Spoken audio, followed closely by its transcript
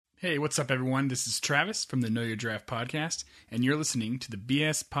Hey, what's up, everyone? This is Travis from the Know Your Draft podcast, and you're listening to the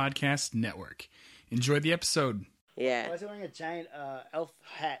BS Podcast Network. Enjoy the episode. Yeah. Why is he wearing a giant elf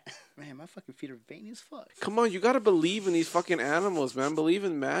hat? Man, my fucking feet are veiny as fuck. Come on, you gotta believe in these fucking animals, man. Believe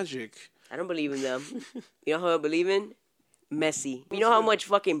in magic. I don't believe in them. You know who I believe in? Messi. You know how much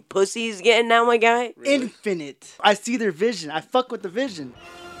fucking pussy he's getting now, my guy? Really? Infinite. I see their vision. I fuck with the vision.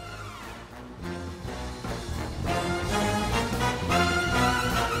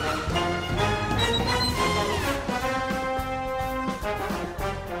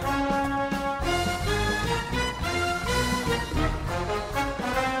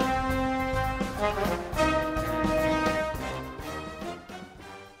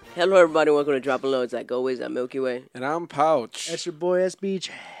 Hello, everybody. Welcome to Dropping Loads. Like always, at Milky Way. And I'm Pouch. That's your boy SBJ.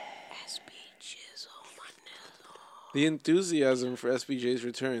 The enthusiasm for SBJ's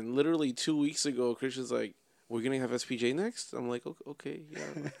return. Literally 2 weeks ago, Christian's like, we're gonna have SBJ next? I'm like, okay, yeah,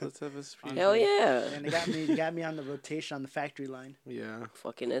 let's have SBJ. Hell yeah. And they got me on the rotation on the factory line. Yeah.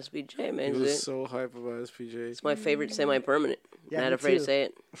 Fucking SBJ, He man. was so hype about SBJ. It's my favorite semi-permanent. Yeah, Not me afraid too. to say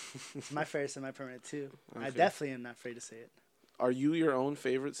it. It's my favorite semi-permanent too. I Okay. definitely am not afraid to say it. Are you your own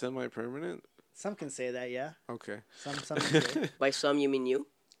favorite semi-permanent? Some can say that, yeah. Okay. Some can say it. By some, you mean you?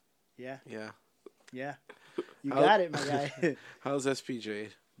 Yeah, Yeah. yeah. You How- got it, my guy. How's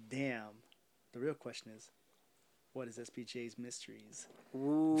SPJ? Damn. The real question is, what is SPJ's mysteries?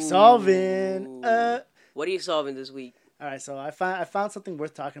 Ooh. Solving. What are you solving this week? All right, so I found something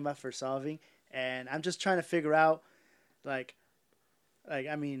worth talking about for solving, and I'm just trying to figure out, like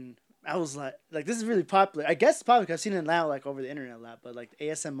I mean, I was like this is really popular. I guess it's popular because I've seen it now, like over the internet a lot. But like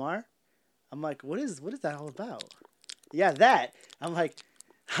ASMR, I'm like, what is that all about? Yeah, that. I'm like,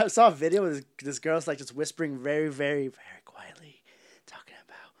 I saw a video with this girl's like just whispering very, very, very quietly, talking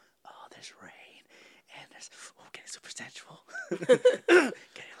about, oh, there's rain, and there's getting super sensual, getting a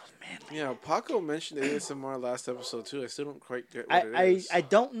little manly. Yeah, Paco mentioned ASMR last episode too. I still don't quite get what it is. I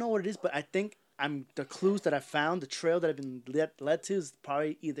don't know what it is, but I think the clues that I found, the trail that I've been led to is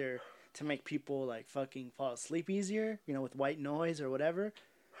probably either to make people like fucking fall asleep easier, with white noise or whatever,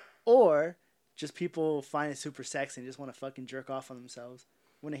 or just people find it super sexy and just want to fucking jerk off on themselves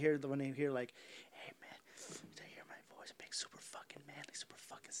when they hear like, hey man, they hear my voice being super fucking manly, super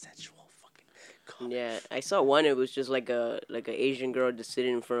fucking sensual, fucking. Calm. Yeah, I saw one. It was just like a Asian girl just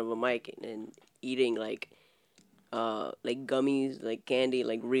sitting in front of a mic and eating like gummies, like candy,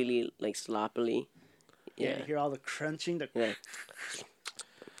 like really like sloppily. Yeah, Yeah. you hear all the crunching, Yeah.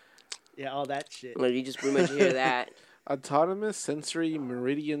 yeah, all that shit. Like you just pretty much hear that. Autonomous Sensory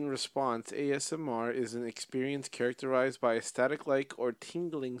Meridian Response, ASMR, is an experience characterized by a static-like or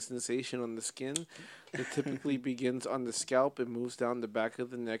tingling sensation on the skin that typically begins on the scalp and moves down the back of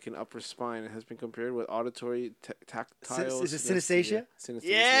the neck and upper spine. It has been compared with auditory tactile... Is it synesthesia? Synesthesia.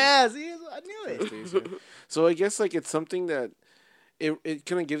 Yeah, see, I knew it. Synesthesia. So I guess like it's something that it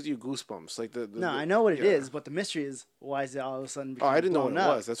kind of gives you goosebumps. Like No, I know what it is, but the mystery is why is it all of a sudden? Oh, I didn't know what it blown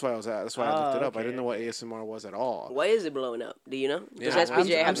up? was. That's why I was at. That's why I looked it up. I okay. didn't know what ASMR was at all. Why is it blowing up? Do you know? Does Yeah.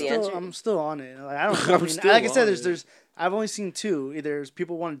 SPJ have the answer? I'm still on it. Like, I don't. I I'm mean, still like I said, on it. there's. I've only seen two. Either there's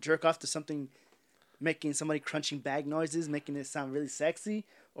people want to jerk off to something, making somebody crunching bag noises, making it sound really sexy,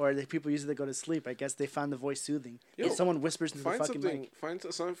 or the people usually go to sleep. I guess they find the voice soothing. Yo, If someone whispers into the Find fucking something. mic. Find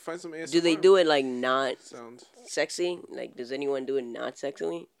some ASMR. Do they do it like not sounds? sexy? Like, does anyone do it not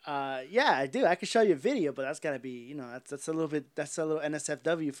sexily? Yeah, I do. I could show you a video, but that's gotta be. That's a little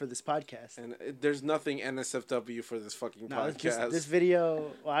NSFW for this podcast. And there's nothing NSFW for this fucking No, podcast. this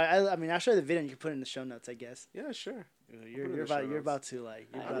video. Well, I mean, I'll show you the video and you can put it in the show notes, I guess. Yeah, sure. You're about to like.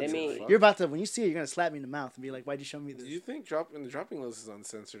 me- You're about to when you see it, you're gonna slap me in the mouth and be like, "Why'd you show me this?" Do you think the dropping list is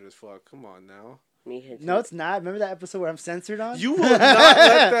uncensored as fuck? Come on now. No, it's not. Remember that episode where I'm censored on? You will not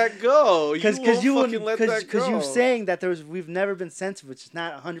let that go. Because you saying that we've never been censored, which is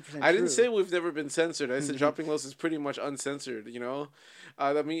not 100% true. I didn't say we've never been censored. I said dropping list is pretty much uncensored.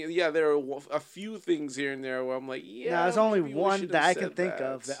 I mean, yeah, there are a few things here and there where I'm like, yeah. No, there's only maybe we one should that have I can said think that.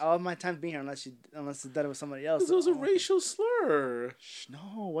 of. That all my time being here, unless you did it with somebody else. It was a racial slur. No,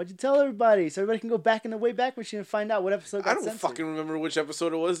 why'd you tell everybody? So everybody can go back in the Wayback Machine and find out what episode got I don't censored. fucking remember which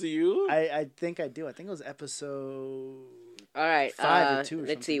episode it was. Do you? I think I do. I think it was episode. All right. 5 or 2 or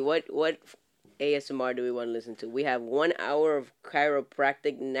let's see. something. What ASMR do we want to listen to? We have 1 hour of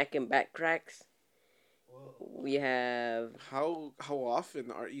chiropractic neck and back cracks. We have, How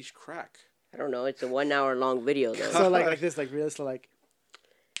often are each crack? I don't know. It's a 1 hour long video though. So like this, like real, so like.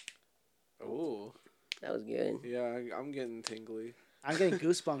 Oh, That was good. yeah, I'm getting tingly. I'm getting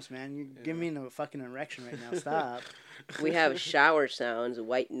goosebumps, man. You're giving me a fucking erection right now. Stop. We have shower sounds,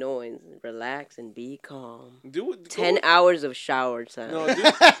 white noise, relax and be calm. 10 hours of shower sounds. No,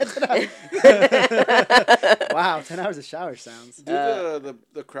 do Wow, 10 hours of shower sounds. the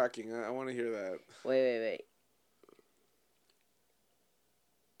cracking. I want to hear that. Wait.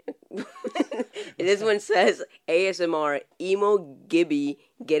 This one says ASMR emo Gibby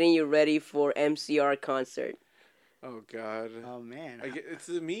getting you ready for MCR concert. Oh God. Oh man. It's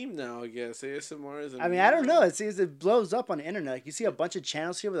a meme now. I guess ASMR is. I mean, I don't know. It blows up on the internet. Like, you see a bunch of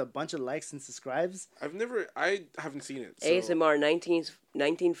channels here with a bunch of likes and subscribes. I haven't seen it. So. ASMR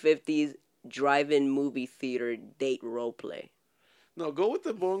 1950s drive-in movie theater date role play. No, go with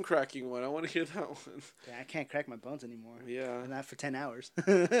the bone cracking one. I want to hear that one. Yeah, I can't crack my bones anymore. Yeah. Not for 10 hours.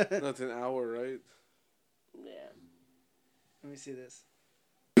 That's an hour, right? Yeah. Let me see this.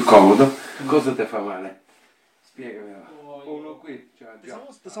 Comodo. Cosa ti fa male? Spiegami. Uno qui.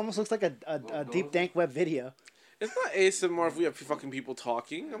 This almost looks like a deep dank web video. It's not ASMR if we have fucking people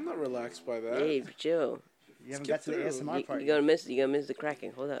talking. I'm not relaxed by that. Hey, chill. You haven't Skip got to the through. ASMR part. You're gonna miss the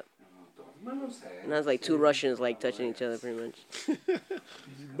cracking. Hold up. And that's like two Russians like touching each other pretty much.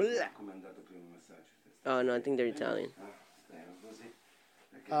 Blah. Oh no, I think they're Italian.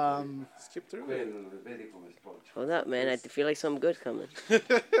 Skip through it. Hold up, man. I feel like something good's coming.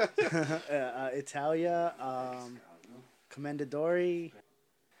 Italia, Commendadori,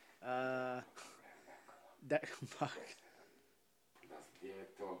 fuck.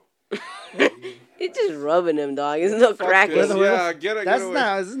 You're just rubbing him, dog. There's no Fuck cracking. this. Yeah, get it. That's get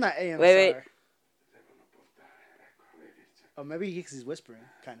not. This is not AMSR. Wait. Oh, maybe he's whispering,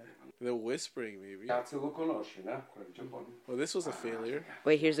 kind of. They're whispering, maybe. Cazzo lo conosci, no? Quel Giappone. Well, this was a failure.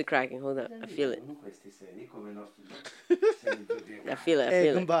 Wait, here's the cracking. Hold up. I feel it. Questi seri come il nostro I feel it. I Hey,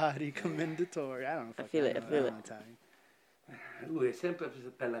 feel it. Gambari, Commendatore. I don't know. I feel it, I feel it. Italian. Lui è sempre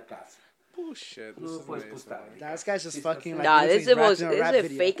per la casa. Bullshit. Non lo This puoi is amazing. spostare. Nah, this guy's just fucking like. Nah, looks this is like the he's most. rapping This a rap is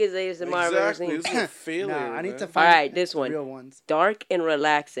the video. fakest ASMR I've ever Exactly. seen. This is a failure. Nah, I need to man. find Alright, this the one. real ones. Dark and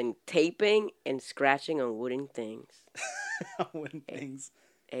relaxing, taping and scratching on wooden things. Wooden things.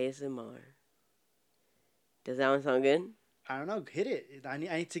 ASMR. Does that one sound good? I don't know. Hit it. I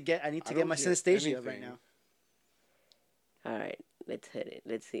need to get I my don't hear synesthesia right anything. now. All right, let's hit it.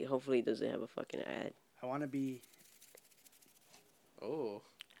 Let's see. Hopefully, it doesn't have a fucking ad. I want to be. Oh.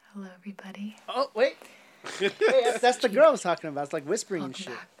 Hello, everybody. Oh wait. Hey, that's the girl I was talking about. It's like whispering and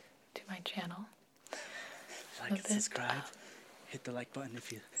Welcome shit. back to my channel. Like and bit, subscribe. Hit the like button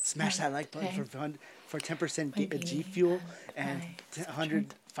if you smash that like button today. for 10% My G beauty Fuel and and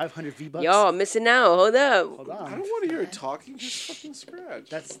my 500 V bucks. Yo, I'm missing out. Hold up. Hold I on. don't want to hear it talking. Just fucking scratch.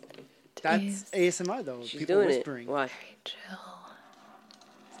 That's Today's ASMR though. She's People doing whispering. it. Why? very chill.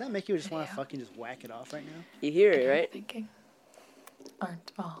 Does that make you just want to Video. fucking just whack it off right now? You hear it, I'm right? Thinking,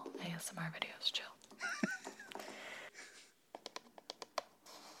 aren't all ASMR videos chill?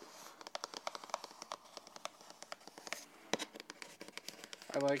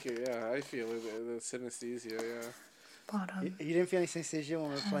 I like it. Yeah, I feel it. The synesthesia. Yeah. Bottom, You didn't feel any synesthesia when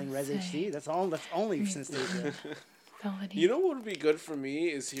we were playing Res say- HD? That's only synesthesia. velvety. You know what would be good for me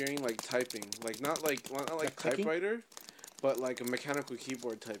is hearing like typing, like not like clicking? typewriter, but like a mechanical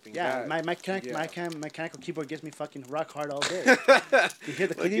keyboard typing. Yeah, That- my yeah. mechanical keyboard gives me fucking rock hard all day. You hear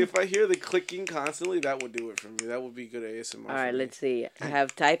the Like clicking? if I hear the clicking constantly, that would do it for me. That would be good ASMR. All right, for me. let's see. I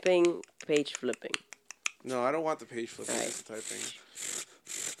have typing, page flipping. No, I don't want the page flipping. Alright. Just the typing.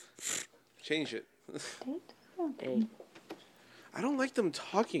 Change it. Hey, Mm-hmm. I don't like them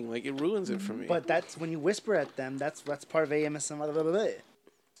talking. Like it ruins it for me. But that's when you whisper at them. That's part of AMSM. Blah, blah, blah, blah.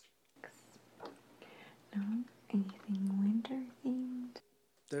 No, anything winter themed.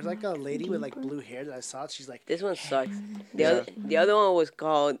 There's like a lady with like blue hair that I saw. She's like, this one sucks. Yeah. The other one was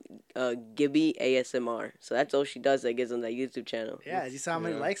called Gibby ASMR. So that's all she does. I guess on that YouTube channel. yeah, you saw how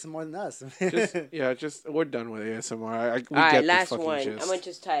many Yeah. likes more than us. just we're done with ASMR. We All get right, the last fucking one. gist. I'm gonna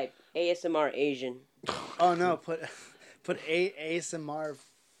just type ASMR Asian. Oh no, put ASMR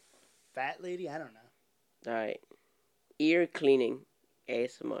fat lady. I don't know. All right, ear cleaning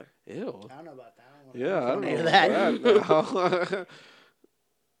ASMR. Ew. I don't know about that. Yeah, I don't know Hear about that.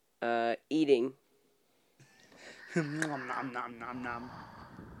 now. Eating. Nom nom nom nom nom.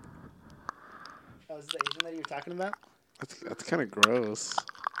 Oh, is the Asian lady you're talking about? That's kind of gross.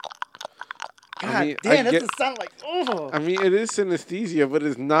 God mean, damn, that get- doesn't sound like oh. I mean, it is synesthesia, but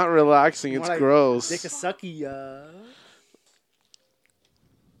it's not relaxing. More It's like gross. Dick a sucky.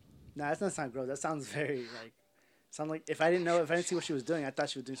 Nah, that doesn't sound gross. That sounds very like. Sound like if I didn't see what she was doing, I thought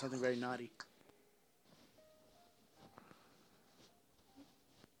she was doing something very naughty.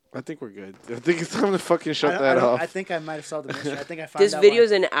 I think we're good. I think it's time to fucking shut I that off. I think I might have solved the mystery. I think I found This out video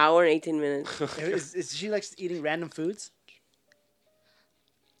is an hour and 18 minutes. why. Is she likes eating random foods?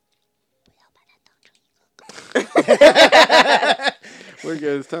 We're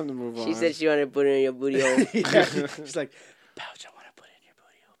good. It's time to move on. She said she wanted to put it in your booty hole. Yeah, she's like, pouch, I want to put it in your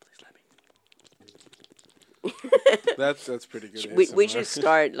booty hole. Please let me. That's pretty good. we ASMR. should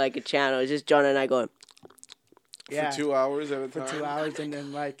start like a channel. It's just John and I going. Yeah, for 2 hours at a for time. 2 hours and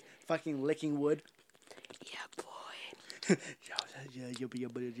then like fucking licking wood. Yeah, boy. Yeah, your boy.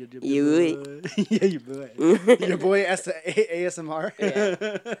 You Yeah, your boy. Your boy ASMR.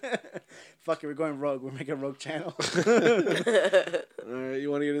 Yeah. Fuck it, we're going rogue. We're making a rogue channel. All right, you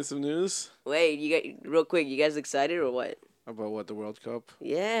want to get into some news Wait, real quick. You guys excited or what? about what the World Cup?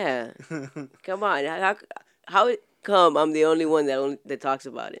 Yeah. Come on. How come I'm the only one that talks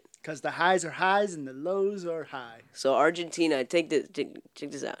about it? Because the highs are highs and the lows are high. So Argentina, check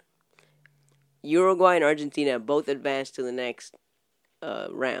this out. Uruguay and Argentina both advanced to the next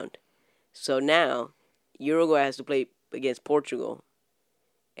round. So now Uruguay has to play against Portugal,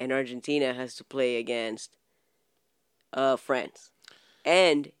 and Argentina has to play against France.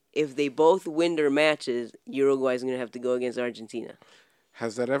 And if they both win their matches, Uruguay is going to have to go against Argentina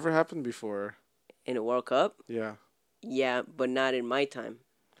Has that ever happened before? in a World Cup. Yeah. Yeah, but not in my time.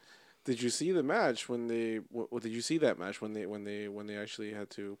 Did you see the match when they? Did you see that match when they actually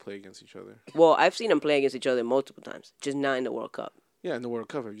had to play against each other? Well, I've seen them play against each other multiple times, just not in the World Cup. Yeah, in the World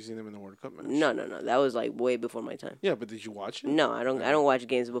Cup. Have you seen them in the World Cup match? No. That was like way before my time. Yeah, but did you watch it? No, I don't watch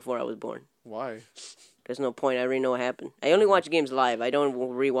games before I was born. Why? There's no point. I already know what happened. I only watch games live. I don't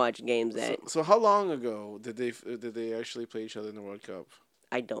rewatch games that So how long ago did they actually play each other in the World Cup?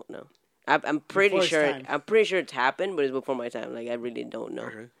 I don't know. I'm pretty Before his sure. time. I'm pretty sure it's happened, but it's before my time. Like I really don't know.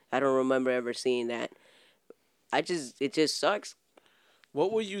 Okay. I don't remember ever seeing that. It just sucks.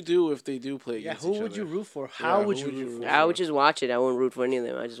 What would you do if they do play Yeah, against who each would other? you root for? How Yeah, would who you would you root root for? I would just watch it. I wouldn't root for any of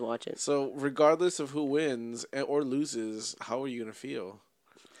them. I just watch it. So regardless of who wins or loses, how are you gonna feel?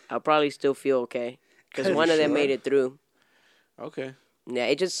 I'll probably still feel okay because 'Cause one of them sure? made it through. Okay, Yeah,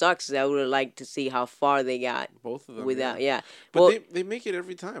 it just sucks. I would have liked to see how far they got both of them. without. yeah. Yeah. But Well, they make it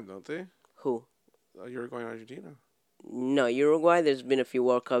every time, don't they? who? Uruguay and Argentina. No, Uruguay. There's been a few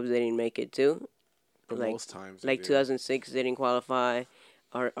World Cups they didn't make it too. But Like- most times. they Like do. 2006 they didn't qualify.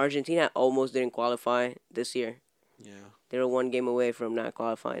 Argentina almost didn't qualify this year. Yeah. They were one game away from not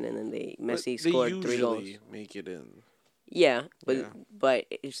qualifying, and then Messi But scored they 3 goals. usually make it in. Yeah, but Yeah. but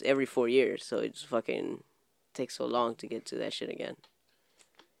it's every 4 years, so it's fucking takes so long to get to that shit again.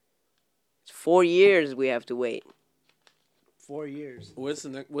 It's 4 years we have to wait. 4 years. Where's the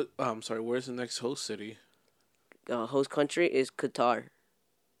next? Where's the next host city? Host country is Qatar.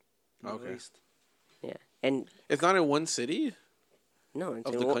 Middle Okay. East. Yeah, and It's not in one city no, it's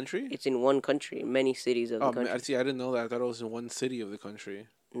of in the one, country. It's in one country, many cities of the Oh, country. I see. I didn't know that. I thought it was in one city of the country.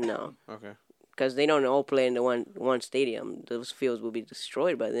 No, Okay. because they don't all play in the one stadium. Those fields will be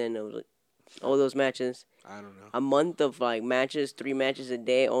destroyed by then. It was like, all those matches, I don't know. a month of like matches, 3 matches a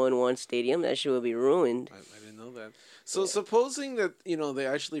day, all in one stadium. That shit will be ruined. I didn't know that. So supposing that they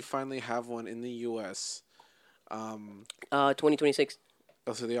actually finally have one in the U.S. 2026.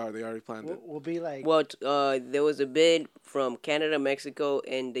 Oh, so they already planned it. We'll be like, Well, there was a bid from Canada, Mexico,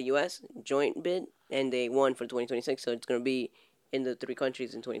 and the U.S. joint bid, and they won for 2026. So it's gonna be in the 3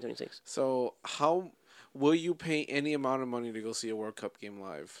 countries in 2026. So how will you pay any amount of money to go see a World Cup game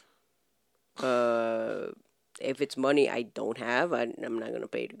live? If it's money I don't have, I'm not gonna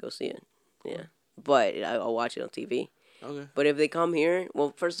pay to go see it. Yeah, but I'll watch it on TV. Okay. But if they come here,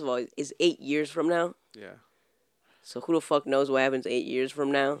 well, first of all, it's 8 years from now. Yeah. So who the fuck knows what happens 8 years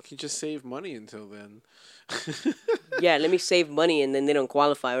from now? You can just save money until then. Yeah, let me save money and then they don't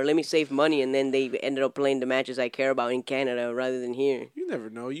qualify, or let me save money and then they ended up playing the matches I care about in Canada rather than here. You never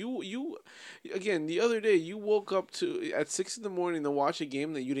know. You again, the other day you woke up at 6 a.m. to watch a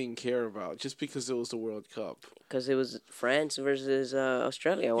game that you didn't care about just because it was the World Cup. Because it was France versus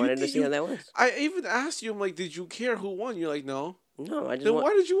Australia. I wanted to see how that was. I even asked you, I'm like, did you care who won? You're like, no. No, I just Then want...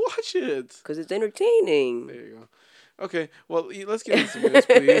 why did you watch it? Because it's entertaining. There you go. Okay, well, let's get into this,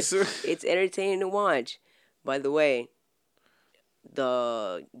 please. It's entertaining to watch. By the way,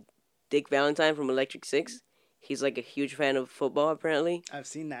 the Dick Valentine from Electric Six, he's like a huge fan of football apparently. I've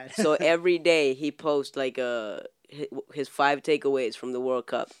seen that. So every day he posts like his 5 takeaways from the World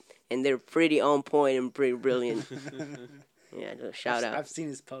Cup, and they're pretty on point and pretty brilliant. Yeah, just shout out. I've seen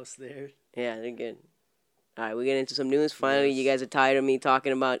his post there. Yeah, they're good. All right, we get into some news. Finally, you guys are tired of me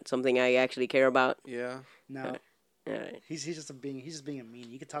talking about something I actually care about. Yeah. No, All right. he's just being a meanie.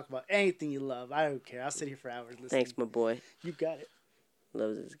 You can talk about anything you love. I don't care. I'll sit here for hours listening. Thanks, my boy. You got it.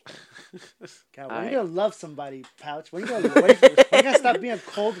 Loves his cat. God, when Alright. you gonna love somebody, Pouch? When you gonna stop being a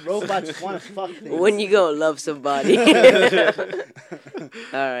cold robot just want to fuck things? When you gonna love somebody?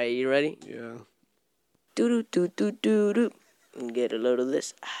 Alright, you ready? Yeah. Do do do do do. Get a load of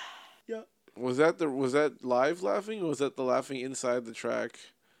this. Was that live laughing or was that the laughing inside the track?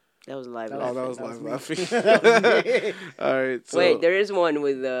 That was live. That Oh, laughing. that was live me. laughing. That was me. All right. So, Wait, there is one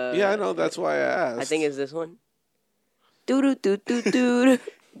with yeah, I know. That's why I asked. I think it's this one. Do do do do do.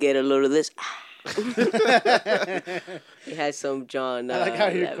 Get a load of this. It has some John. I like how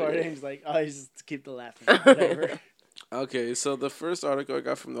he laughing. recorded. He's like, oh, he's just to keep the laughing. Whatever. Okay, so the first article I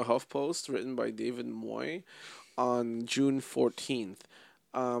got from the HuffPost, written by David Moy, on June 14th.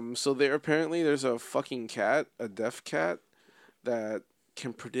 So there's a fucking cat, a deaf cat, that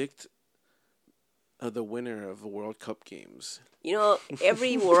can predict the winner of the World Cup games. You know,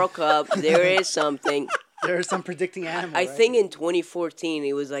 every World Cup there is something. There are some predicting animals. I think in 2014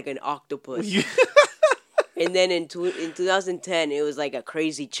 it was like an octopus. And then in 2010 it was like a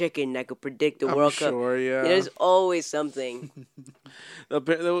crazy chicken that could predict the I'm World Cup. sure, yeah. There's always something.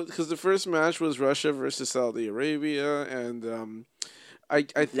 Because the first match was Russia versus Saudi Arabia, and I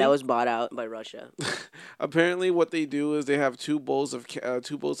think That was bought out by Russia. apparently what they do is they have two bowls of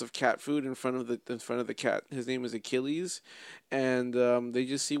cat food in front of the cat. His name is Achilles, and they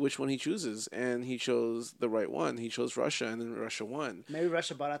just see which one he chooses, and he chose the right one. He chose Russia, and then Russia won. maybe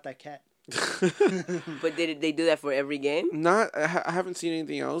Russia bought out that cat. But did they do that for every game? I haven't seen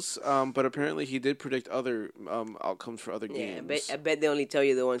anything else, but apparently he did predict other outcomes for other Yeah, games. I bet they only tell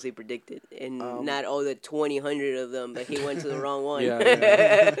you the ones they predicted, and not all the 200 of them. But he went to the wrong one. Yeah,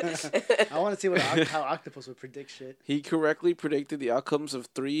 I want to see how octopus would predict shit. He correctly predicted the outcomes of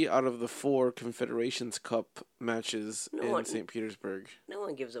 3 out of the 4 Confederations Cup matches No in one- St. Petersburg. No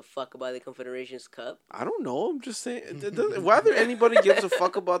one gives a fuck about the Confederations Cup. I don't know. I'm just saying. Whether anybody gives a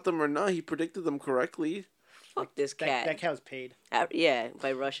fuck about them or not, he predicted them correctly. Fuck this cat. That cat was paid. Yeah,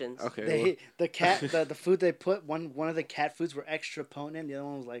 by Russians. Okay. The cat, the food they put, one of the cat foods were extra potent. The other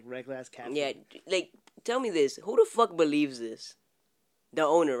one was like regular ass cat food. Yeah, like tell me this: who the fuck believes this? The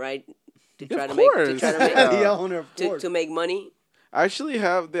owner, right? To try to course. make to try to make the owner, of to, course. to make money.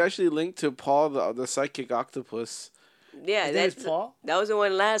 They actually linked to Paul the psychic octopus. Yeah, His name is that's Paul? That was the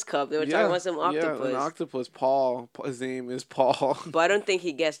one last cup. They were talking about some octopus. Yeah, an octopus. Paul. His name is Paul. But I don't think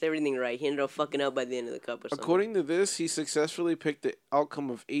he guessed everything right. He ended up fucking up by the end of the cup or something. According to this, he successfully picked the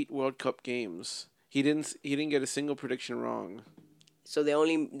outcome of 8 World Cup games. He didn't get a single prediction wrong. So they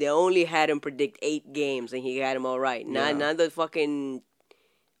only had him predict 8 games and he had them all right. Yeah. Not the fucking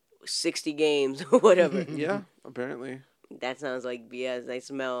 60 games or whatever. Yeah, apparently. That sounds like BS. I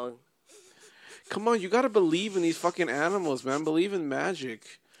smell. Come on, you gotta believe in these fucking animals, man. Believe in magic.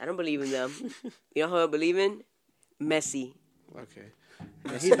 I don't believe in them. You know who I believe in? Messi. Okay.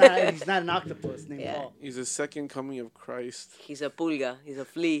 He's not an octopus named Yeah. Paul. He's the second coming of Christ. He's a pulga. He's a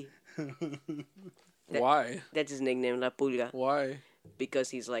flea. Why? That's his nickname, La Pulga. Why? Because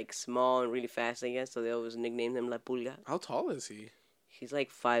he's like small and really fast, I guess. So they always nickname him La Pulga. How tall is he? He's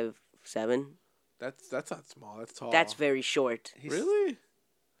like 5'7". That's not small. That's tall. That's very short. Really?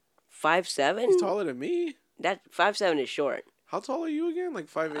 5'7"? He's taller than me. That 5'7" is short. How tall are you again? Like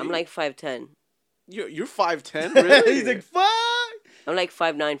 5'8"? I'm like 5'10". You're 5'10", really? He's like, fuck! I'm like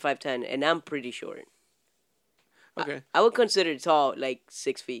 5'9", 5'10", and I'm pretty short. Okay. I would consider tall, like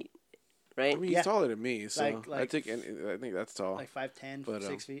 6 feet, right? I mean, he's Yeah. taller than me, so I Like- think that's tall. Like 5'10", But,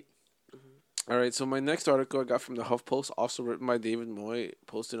 6 feet. All right, so my next article I got from the HuffPost, also written by David Moy,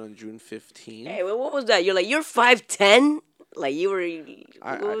 posted on June 15th. Hey, what was that? You're like, you're 5'10"? Like you were,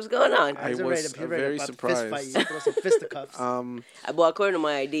 what was going on? I He's was he's very about to surprised. Fist fight you. Throw some fisticuffs. Well, according to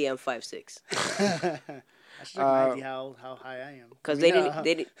my ID, I'm 5'6". I should check my ID how high I am. Because I mean,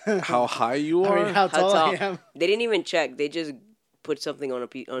 they didn't, How high you I are? mean, how tall I tall? am. They didn't even check. They just put something on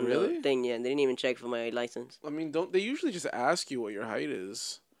Really? the thing. Yeah, they didn't even check for my license. I mean, don't they usually just ask you what your height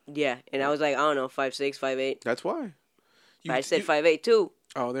is? Yeah, and I was like, I don't know, 5'6", 5'8". That's why. I said 5'8" too.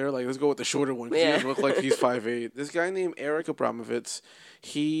 Oh, they're like, let's go with the shorter one. 'Cause He Yeah. doesn't look like he's 5'8". This guy named Eric Abramovitz,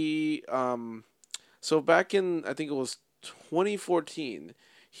 he, so back in, I think it was 2014,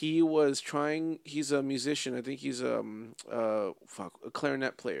 he's a musician. I think he's a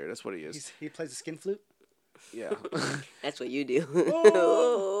clarinet player. That's what he is. He plays the skin flute. Yeah. That's what you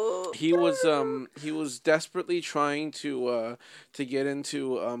do. he was desperately trying to get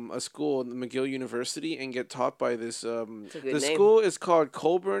into a school, McGill University, and get taught by this. a good The name. school is called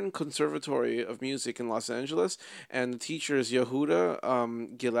Colburn Conservatory of Music in Los Angeles, and the teacher is Yehuda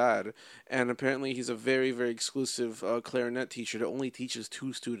Gilad, and apparently he's a very, very exclusive clarinet teacher that only teaches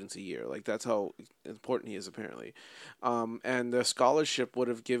 2 students a year. Like, that's how important he is, apparently. And the scholarship would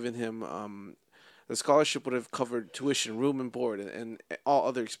have given him. The scholarship would have covered tuition, room and board, and all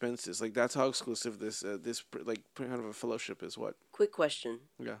other expenses. Like, that's how exclusive this like kind of a fellowship is. What? Quick question.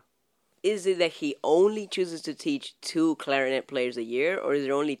 Yeah. Is it that he only chooses to teach 2 clarinet players a year, or is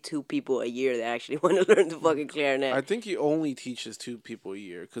there only 2 people a year that actually want to learn the fucking clarinet? I think he only teaches 2 people a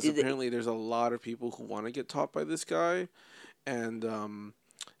year because apparently there's a lot of people who want to get taught by this guy, and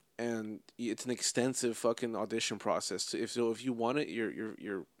it's an extensive fucking audition process. If you want it,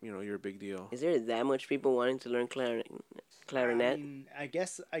 you're a big deal. Is there that much people wanting to learn clarinet? I mean, I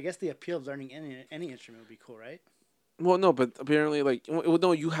guess the appeal of learning any instrument would be cool, right? Well, no, but apparently, like,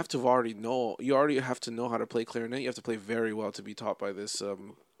 no, you have to already know. You already have to know how to play clarinet. You have to play very well to be taught by this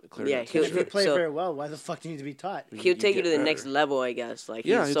clarinet Yeah, If you teacher. play So- very well, why the fuck do you need to be taught? He'll take you get to the better. next level, I guess. Like,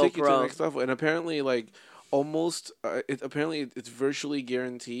 Yeah, he's he'll so take you to the pro. next level, and apparently, like, almost, it's virtually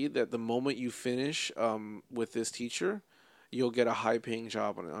guaranteed that the moment you finish with this teacher, you'll get a high-paying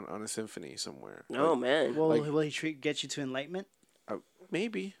job on a symphony somewhere. Oh, man. Well, Like- will he get you to enlightenment?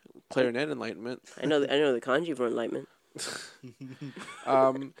 Maybe clarinet enlightenment. I know the kanji for enlightenment.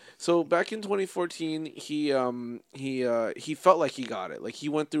 So back in 2014, he felt like he got it. Like, he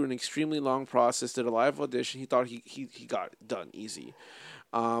went through an extremely long process, did a live audition. He thought he got it done easy.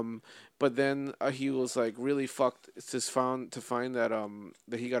 But then he was like really fucked to find that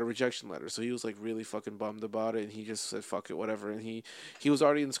that he got a rejection letter. So he was like really fucking bummed about it, and he just said fuck it, whatever. And he was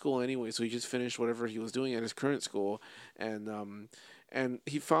already in school anyway, so he just finished whatever he was doing at his current school, and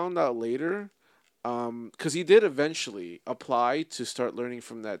he found out later, because he did eventually apply to start learning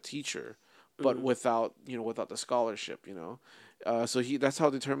from that teacher, but without the scholarship, so that's how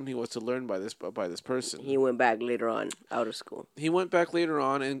determined he was to learn by this person. He went back later on out of school. He went back later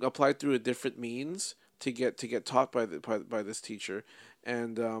on and applied through a different means to get taught by this teacher,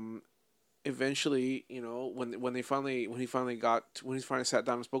 and eventually, when he finally sat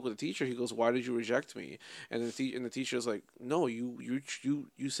down and spoke with the teacher, he goes, "Why did you reject me?" And the teacher was like, "No, you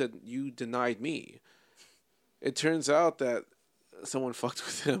said you denied me." It turns out that someone fucked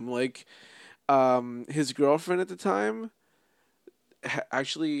with him. Like, his girlfriend at the time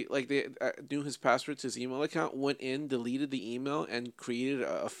actually, like, they knew his password to his email account, went in, deleted the email, and created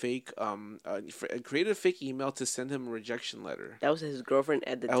a fake email to send him a rejection letter. That was his girlfriend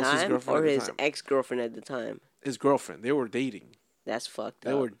at the That was his time, girlfriend or at the his time. ex-girlfriend at the time. His girlfriend. They were dating. That's fucked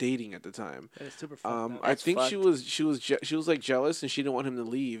They up. were dating at the time. That is super fucked up. I That's think she fucked. was like jealous, and she didn't want him to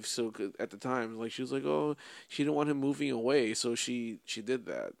leave. So at the time, like, she was like, oh, she didn't want him moving away, so she did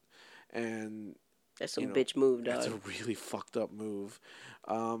that, and That's some bitch move, that's a dog. really fucked up move.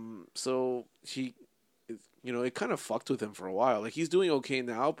 So it kind of fucked with him for a while. Like, he's doing okay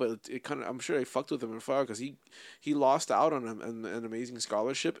now, but it kind of, I'm sure it fucked with him for a while because he lost out on an amazing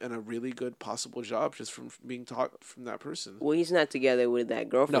scholarship and a really good possible job just from being taught from that person. Well, he's not together with that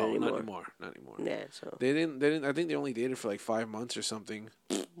girlfriend No, anymore. not anymore. Yeah, so They didn't. I think they only dated for like 5 months or something.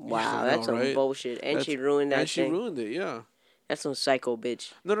 wow, I that's know, some right? bullshit. And That's- she ruined that And she thing. ruined it. Yeah. That's some psycho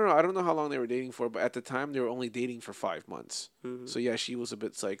bitch. No. I don't know how long they were dating for, but at the time they were only dating for 5 months. Mhm. So yeah, she was a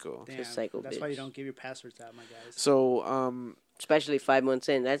bit psycho. Damn, psycho that's why you bitch. don't give your passwords out, my guys. So Especially 5 months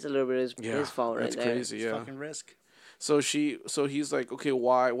in. That's a little bit of his fault right that's there. crazy. It's Yeah. fucking risk. So he's like, okay,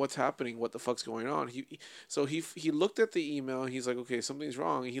 why? What's happening? What the fuck's going on? He looked at the email. And he's like, okay, something's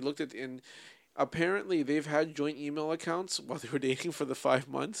wrong. He looked at, and apparently they've had joint email accounts while they were dating for the 5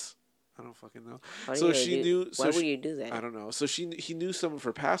 months. I don't fucking know. Why So you she do- knew. Why So would she, you do that? I don't know. So he knew some of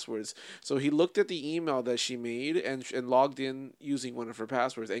her passwords. So he looked at the email that she made and logged in using one of her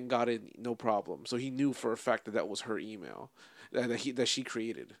passwords and got in no problem. So he knew for a fact that was her email that she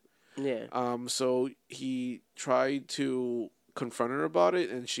created. Yeah. So he tried to confront her about it,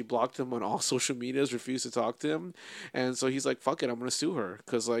 and she blocked him on all social medias, refused to talk to him, and so he's like, fuck it, I'm gonna sue her,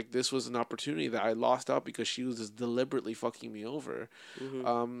 because like this was an opportunity that I lost out because she was just deliberately fucking me over.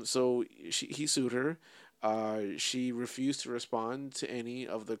 So he sued her. She refused to respond to any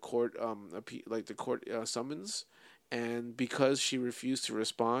of the court summons, and because she refused to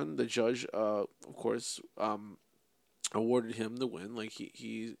respond, the judge of course awarded him the win. Like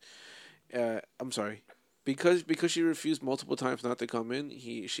I'm sorry, because she refused multiple times not to come in,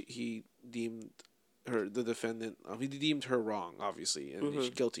 he deemed the defendant. He deemed her wrong, obviously, and she's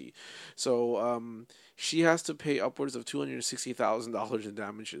guilty. So she has to pay upwards of $260,000 in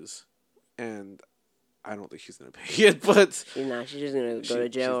damages, and I don't think she's gonna pay it. But She's not. She's just gonna go to she's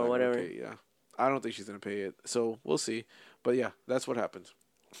jail not or gonna whatever. pay it, yeah, I don't think she's gonna pay it. So we'll see. But yeah, that's what happened.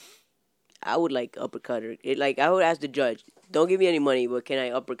 I would like uppercut her. I would ask the judge, don't give me any money, but can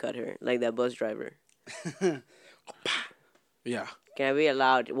I uppercut her like that bus driver? Yeah. Can I be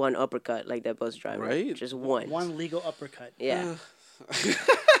allowed one uppercut like that bus driver? Right. Just one. One legal uppercut. Yeah.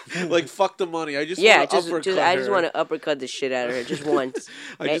 Like fuck the money. I just Yeah. want to uppercut I just her. want to uppercut the shit out of her just once.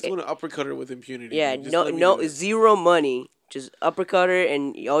 I just want to uppercut her with impunity. Yeah. Just let me do No. it. Zero money. Just uppercut her,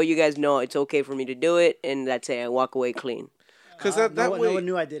 and all you guys know it's okay for me to do it, and that's it. I walk away clean. Because no that way, one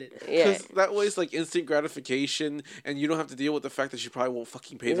knew I did it. Yeah. because that way it's like instant gratification, and you don't have to deal with the fact that she probably won't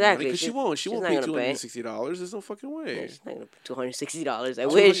fucking pay the money. Exactly. Because she won't. She She's won't not pay gonna pay. $260. There's no fucking way. It's not gonna pay $260. I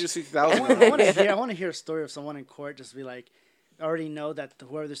wish. $260,000. I want to hear a story of someone in court just be like, already know that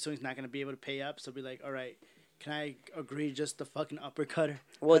whoever they're suing is not going to be able to pay up, so be like, all right, can I agree just to fucking uppercut her?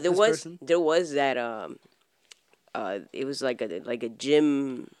 Well, Cut this person? there was that it was like a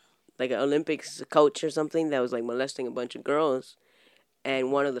gym, like an Olympics coach or something that was like molesting a bunch of girls,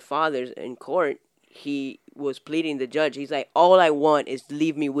 and one of the fathers in court, he was pleading the judge. He's like, all I want is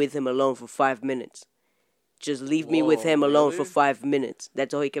leave me with him alone for 5 minutes. Just leave me with him alone for really? 5 minutes.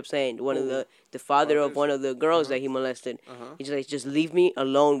 That's all he kept saying. One of the father of one of the girls that he molested. He's like, just leave me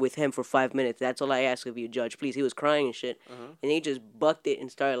alone with him for 5 minutes. That's all I ask of you, judge. Please. He was crying and shit, and he just bucked it and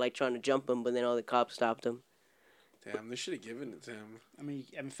started like trying to jump him, but then all the cops stopped him. Damn, they should have given it to him. I mean,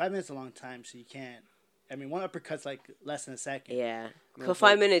 5 minutes is a long time, so you can't. I mean, one uppercut's like less than a second. Yeah, for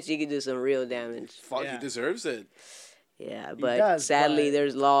 5 minutes you could do some real damage. Fuck, Yeah. he deserves it. Yeah, He but does, sadly but-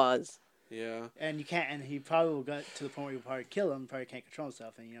 there's laws. Yeah. And you can't. And he probably will get to the point where you probably kill him. Probably can't control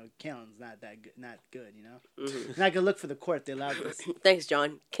himself, and killing's not that good. Not good, you know. It's not gonna look for the court. They allowed this. Thanks,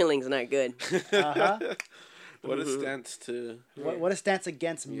 John. Killing's not good. What a stance to. What a stance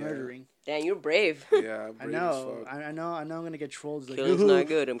against murdering. Damn, you're brave. Yeah, I brave know. as fuck. I know. I'm gonna get trolled. Like, Killing's not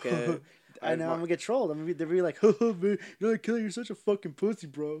good. I'm kidding. I know. I'm gonna get trolled. They'll be like, man, you're not killing. You're such a fucking pussy,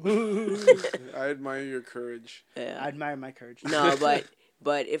 bro. I admire your courage. Yeah. I admire my courage. No,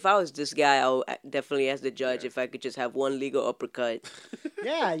 but if I was this guy, I would definitely ask the judge if I could just have one legal uppercut.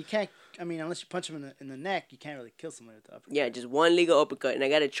 Yeah, you can't. I mean, unless you punch him in the neck, you can't really kill somebody with the uppercut. Yeah, just one legal uppercut, and I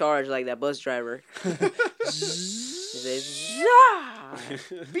got to charge like that bus driver.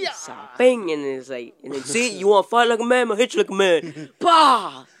 Bing, and it's like, and then see, you want to fight like a man, I'll hit you like a man.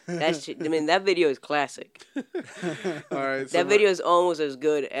 Bah! That shit. I mean, that video is classic. All right. So That video is almost as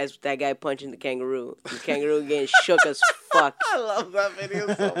good as that guy punching the kangaroo. The kangaroo getting shook as fuck. I love that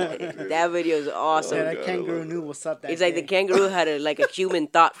video so much. Dude. That video is awesome. Yeah, that kangaroo knew what's up. That It's like the day. kangaroo had a human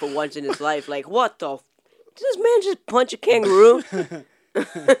thought for once in his life. Like, what the? Did this man just punch a kangaroo?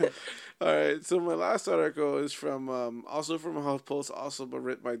 All right. So my last article is from also from HuffPost, also but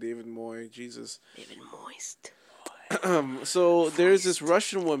written by David Moy. Jesus. David Moist. So there's this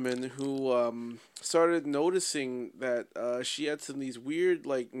Russian woman who started noticing that she had some these weird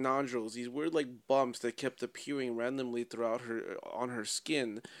like nodules, these weird like bumps that kept appearing randomly throughout on her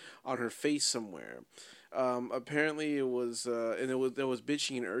skin, on her face somewhere. Apparently it was there was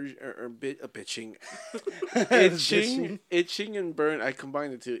bitching and itching and burn. I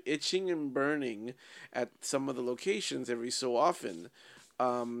combined the two, itching and burning at some of the locations every so often.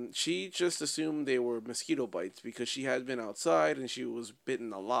 She just assumed they were mosquito bites because she had been outside and she was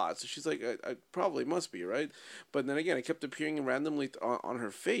bitten a lot. So she's like, I probably must be, right? But then again, it kept appearing randomly on her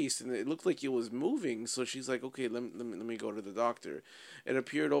face and it looked like it was moving. So she's like, okay, let me go to the doctor. It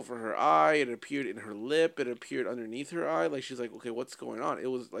appeared over her eye. It appeared in her lip. It appeared underneath her eye. Like, she's like, okay, what's going on? It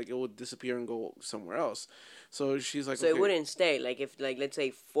was like, it would disappear and go somewhere else. So she's like, So okay. it wouldn't stay. Like, if, like, let's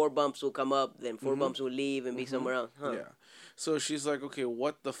say 4 bumps will come up, then 4 bumps will leave and be somewhere else. Huh. Yeah. So she's like, okay,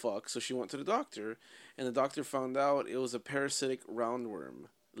 what the fuck? So she went to the doctor, and the doctor found out it was a parasitic roundworm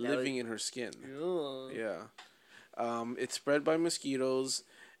living in her skin. Ooh. Yeah. It's spread by mosquitoes,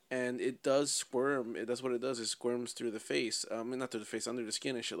 and it does squirm. That's what it does. It squirms through the face. Not through the face, under the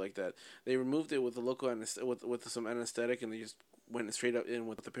skin and shit like that. They removed it with a local with some anesthetic, and they just went straight up in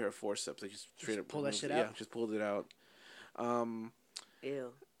with a pair of forceps. They just straight up pull that shit yeah, out? just pulled it out.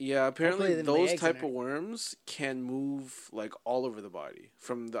 Ew. Yeah, apparently Hopefully they didn't lay those eggs in type there. of worms can move like all over the body,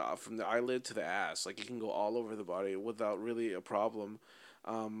 from the eyelid to the ass. Like, it can go all over the body without really a problem.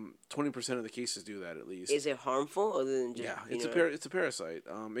 20% of the cases do that at least. Is it harmful other than just, Yeah, it's a parasite.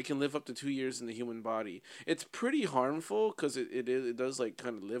 It can live up to 2 years in the human body. It's pretty harmful because it does like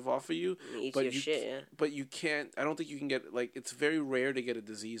kind of live off of you. Eat but your shit, yeah. But you can't. I don't think you can get, like, it's very rare to get a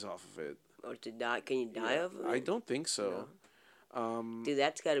disease off of it. Or to die? Can you die of it? I don't think so. Dude,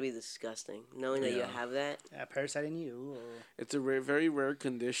 that's got to be disgusting. Knowing that you Yeah. have that. Yeah, parasite in you. It's a very rare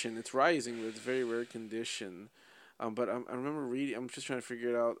condition. It's rising, but it's a very rare condition. But I remember reading. I'm just trying to figure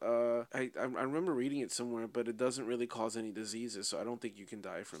it out. I remember reading it somewhere, but it doesn't really cause any diseases, so I don't think you can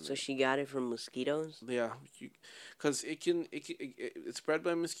die from So it. she got it from mosquitoes? Yeah, because it's spread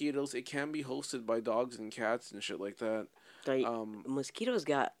by mosquitoes. It can be hosted by dogs and cats and shit like that. Like, mosquitoes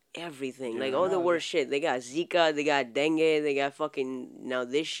got everything. Yeah. Like, all the worst shit. They got Zika, they got dengue, they got fucking, now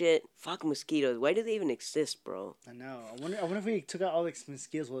this shit. Fuck mosquitoes. Why do they even exist, bro? I know. I wonder if we took out all the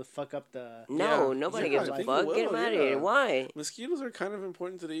mosquitoes, will it fuck up the... No, Yeah. nobody Yeah, gives I a think fuck. it Get them will, out of yeah. here. Why? Mosquitoes are kind of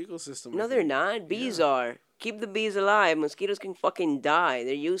important to the ecosystem. I No, they're think. not. Bees are. Keep the bees alive. Mosquitoes can fucking die.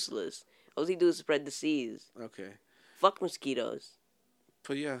 They're useless. All they do is spread disease. Okay. Fuck mosquitoes.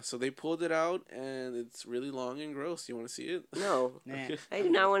 But yeah, so they pulled it out, and it's really long and gross. You want to see it? No. Nah, I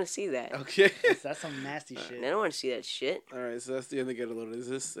do not want to see that. Okay. that's some nasty I shit. don't want to see that shit. All right, so that's the end of Get a Load of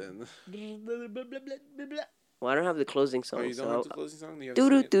This, then. Well, I don't have the closing Oh, song, you don't so... have the closing song? You have to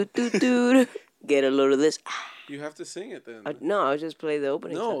Doo sing doo it? doo doo doo. Get a load of this. You have to sing it then. No, I'll just play the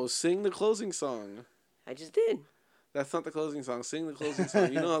opening song. No, sing the closing song. I just did. That's not the closing song. Sing the closing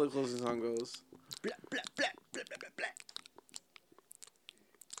song. You know how the closing song goes. Blah, blah, blah, blah, blah, blah, blah.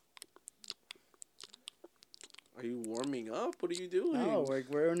 Are you warming up? What are you doing? No,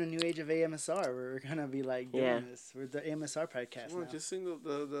 we're in a new age of AMSR. We're gonna be like doing Yeah. this. We're the AMSR podcast Come on, now. just sing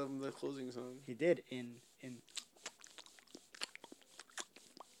the closing song. He did in.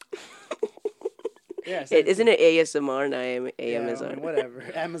 Yeah, Isn't it ASMR and I am yeah, AMSR? I mean, whatever.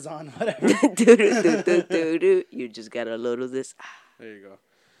 Amazon, whatever. Doo doo doo doo doo doo. You just got a load of this. There you go.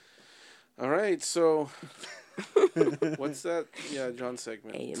 All right, so what's that? Yeah, John's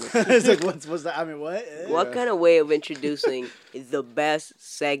segment. AMSR. It's like, what's that? I mean, what? What kind of way of introducing the best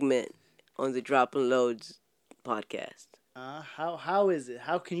segment on the Drop and Loads podcast? How is it?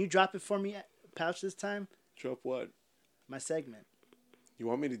 How can you drop it for me, Pouch, this time? Drop what? My segment. You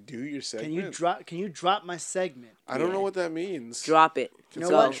want me to do your segment? Can you drop my segment? I don't know what that means. Drop it. Can You know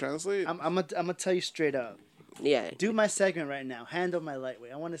someone what? translate? I'm gonna tell you straight up. Yeah. Do my segment right now. Handle my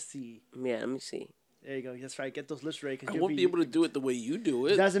lightweight. I want to see. Yeah, let me see. There you go. That's right. Get those lips ready. I won't be able to do it the way you do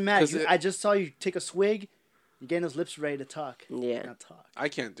it. It doesn't matter. 'cause I just saw you take a swig. You're getting those lips ready to talk. Yeah. Not talk. I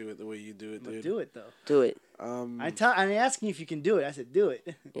can't do it the way you do it, But dude. do it though. Do it. Um, I'm asking you if you can do it. I said do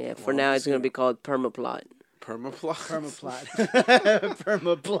it. Yeah, for now it's going to be called Permaplot. permaplot. Permaplot.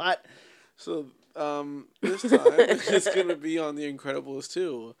 Permaplot. So this time it's gonna be on The Incredibles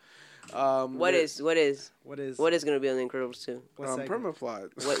 2. What is What is? going to be on The Incredibles 2? What segment?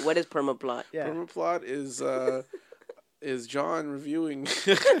 Permaplot? What is Permaplot? Yeah. Permaplot is John reviewing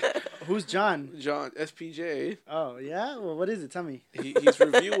Who's John? John SPJ. Oh yeah. Well, what is it? Tell me. He's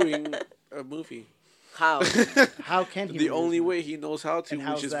reviewing a movie. How? How can he? The review only this? way he knows how to, And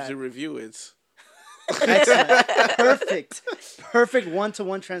how's which is that? to review it. Excellent. Perfect. Perfect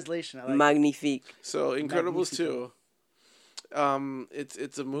one-to-one translation. I like. Magnifique. So Incredibles 2.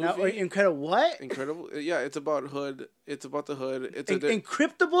 It's a movie. Now, wait, incredible. What? Incredible. Yeah, it's about Hood. It's about the Hood. It's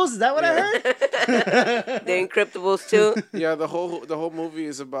Encryptables? Is that what I Yeah. heard? The Encryptables too? yeah. The whole movie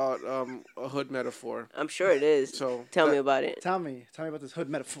is about a Hood metaphor. I'm sure it is. So Tell me that- about it. Tell me about this hood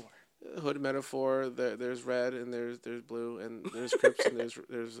metaphor. Hood metaphor. There's red and there's blue and there's Crips and there's.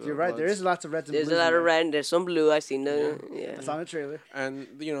 You're right. There Bloods. is lots of reds and There's a blues lot in of there. red and there's some blue. I seen the yeah. That's on the trailer. And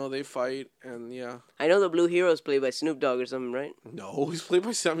they fight and yeah. I know the blue hero is played by Snoop Dogg or something, right? No, he's played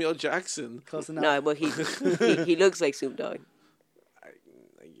by Samuel Jackson. Close enough. No, but he looks like Snoop Dogg.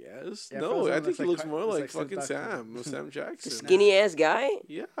 I guess. Yeah, No, Frozen I looks think he like looks Car- more looks like like Snoop fucking Dogg. Sam The Jackson. skinny ass guy?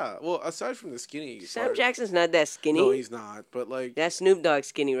 Yeah. Well, aside from the skinny. Sam part- Jackson's not that skinny. No, he's not. But like, That's Snoop Dogg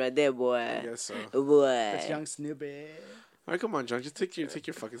skinny right there, I boy. guess so. Boy. That's young Snoopy. All right, come on, John. Just take your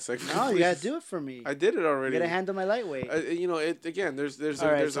fucking segment. No, you please. gotta do it for me. I did it You already. gotta handle my lightweight. It again. There's All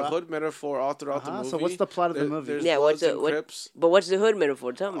right, there's so a Hood metaphor all throughout the Uh-huh, movie. so what's the plot of the movie? There's Yeah, what's Bloods the- and what- Crips. But what's the hood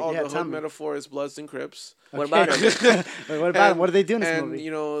metaphor? Tell me. Oh, Yeah, the tell Hood me. metaphor is Bloods and Crips. What about him? Wait, what about him? What do they do in this and movie?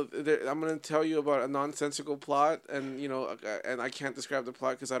 I'm gonna tell you about a nonsensical plot, and and I can't describe the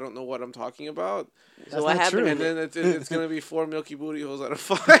plot because I don't know what I'm talking about. That's So what not happened? true. And then it's gonna be 4 milky booty holes out of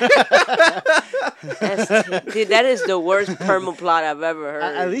 5. Dude, that is the worst perma plot I've ever heard.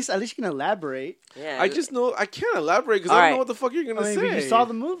 At least you can elaborate. yeah, I just know I can't elaborate because All I don't right. know what the fuck you're gonna I mean, say. but you saw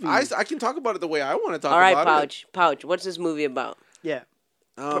the movie. I can talk about it the way I want to talk all right, about Pouch. What's this movie about? Yeah. it.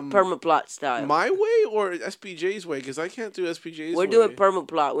 Perma plot style. My way or SPJ's way? Because I can't do SPJ's We're way. doing perma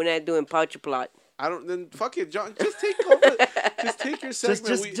plot. We're not doing pouch plot. I don't. Then fuck it, John. Just take over. Just take your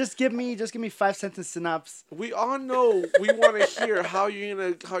segment. Just give me 5-sentence synopsis. We all know we want to hear how you're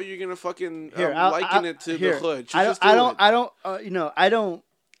gonna fucking Here, liken it to the hood. I don't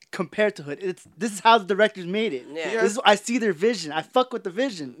compare it to Hood. This is how the directors made it. Yeah. I see their vision. I fuck with the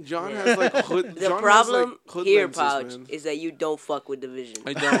vision. John has like hood. The John problem has, like, hood here, lenses, Pouch, man. is that you don't fuck with the vision.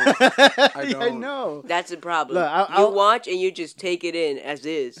 I don't. I Yeah, don't. I know. That's the problem. Look, you watch and you just take it in as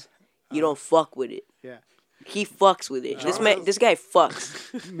is. You don't fuck with it. Yeah. He fucks with it. This guy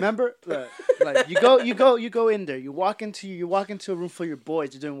fucks. Remember, look, like you go in there. You walk into a room full of your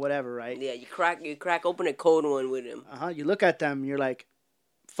boys. You're doing whatever, right? Yeah, you crack open a cold one with him. You look at them. You're like,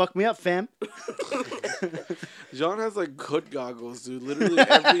 fuck me up, fam. John has like hood goggles, dude. Literally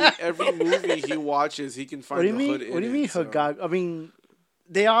every movie he watches, he can find What do you the mean? hood in What do you mean it, hood so. goggles? I mean,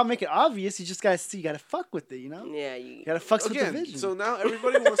 they all make it obvious. You just gotta see. You gotta fuck with it. You know. Yeah, You gotta fuck with the Again, vision. so now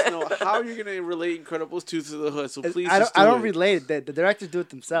everybody wants to know how you're gonna relate Incredibles 2 to the hood. So please, I just don't it. relate it. The directors do it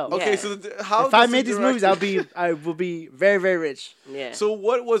themselves. Okay, Yeah. so how? If I does the made these movies, director- I will be very, very rich. yeah. So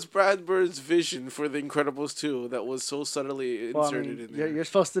what was Brad Bird's vision for the Incredibles 2 that was so subtly Well, I inserted mean, in there? you're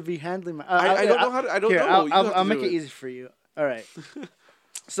supposed to be handling my. I don't know how to. I don't Here, know. You have to I'll do make it easy for you. All right.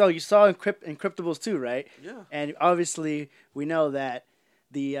 So you saw Encryptables 2, right? Yeah. And obviously we know that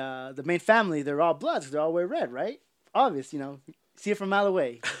the main family, they're all Bloods. They all wear red, right? Obvious, see it from a mile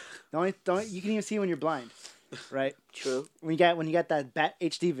away. You can even see it when you're blind, right? True. When you got that Bat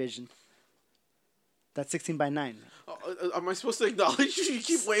HD vision. That's 16:9. Am I supposed to acknowledge you? You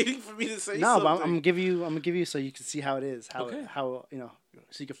keep waiting for me to say No, something. but I'm gonna give you so you can see how it is, how so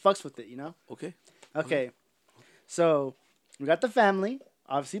you can fucks with it, Okay. Okay, so we got the family,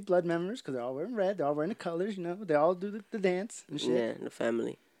 obviously blood members, because they're all wearing red. They're all wearing the colors, They all do the dance and shit. Yeah, the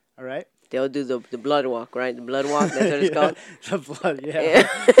family. All right. They'll do the blood walk, right? The blood walk. That's what it's called. The blood,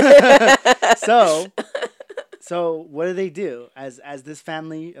 yeah. So what do they do as this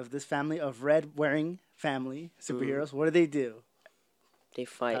family of red wearing family superheroes? What do they do? They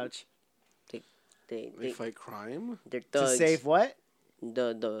fight. Couch. They fight crime. They're To thugs. save what?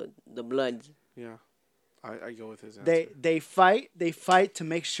 the Bloods. Yeah, I go with his answer. They fight to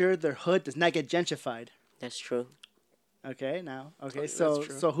make sure their hood does not get gentrified. That's true. Okay, that's so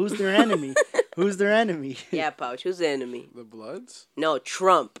true. who's their enemy? Who's their enemy? Yeah, Pouch. Who's the enemy? The Bloods. No,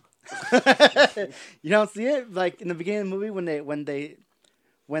 Trump. You don't see it like in the beginning of the movie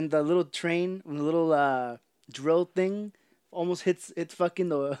when the little train, when the little drill thing almost hits fucking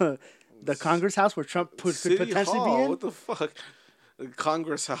the Congress House where Trump could City potentially Hall. be in. What the fuck? The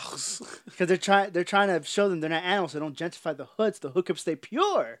Congress House. Because they're trying to show them they're not animals, so they don't gentrify the hoods. The hood could stay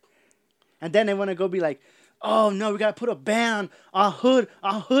pure. And then they want to go be like, oh no, we gotta put a ban on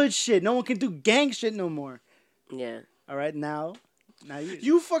hood shit. No one can do gang shit no more. Yeah. All right, now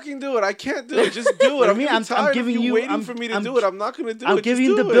You fucking do it. I can't do it. Just do it. I mean, I'm tired giving of you you- waiting I'm- for me to I'm- do it. I'm not gonna do it. I'm Just giving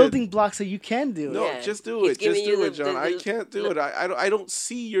you do the it. building blocks so you can do it. No, Yeah. just do He's it. giving Just you do it, the- John. I the- can't do it. I don't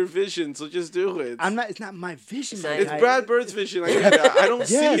see your vision, so just do it. It's not my vision. It's my not- It's guy. Brad Bird's vision. I get it. I don't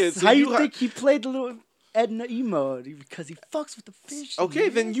see it. Yes. So How you ha- think he played the little Edna emo? Because he fucks with the fish. Okay,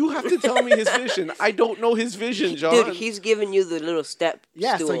 man. then you have to tell me his vision. I don't know his vision, John. Dude, he's giving you the little step.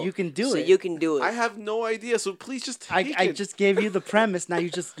 Yeah, so stool, you can do so it. you can do it. I have no idea, so please just take I it. just gave you the premise. Now you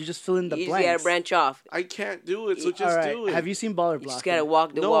just fill in the you just blanks. gotta branch off. I can't do it, so All just All right. do it. Have you seen Baller You Block? just gotta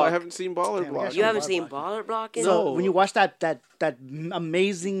walk the No, walk. I haven't seen Baller Damn, we Block. gotta You haven't Baller seen Blocking. Baller Blocking? So No. when you watch that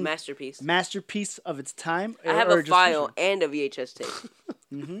amazing Masterpiece. masterpiece of its time, I have or a just file fiction, and a VHS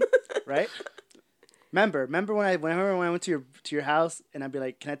tape. right? Remember when I went to your house and I'd be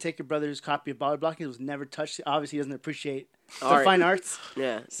like, "Can I take your brother's copy of Baller Blocking?" It was never touched. Obviously, he doesn't appreciate the Art. fine arts,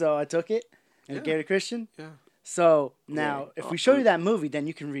 Yeah. so I took it and gave it to Christian. Yeah. So now, Yeah. if we show you that movie, then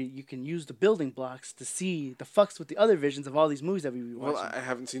you can use the building blocks to see the fucks with the other visions of all these movies that we be watching. Well, I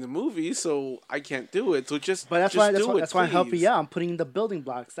haven't seen the movie, so I can't do it. So just But that's just why do it, that's why I'm helping please. you out. I'm putting in the building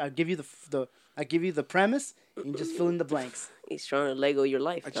blocks. I give you I give you the premise, and you just fill in the blanks. He's trying to Lego your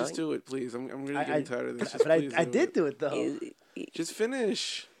life. I just dog. do it, please. I'm really I, getting tired of this. but I Please did it. do it though. Just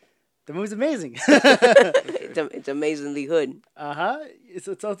finish. The movie's amazing. It's amazingly hood. It's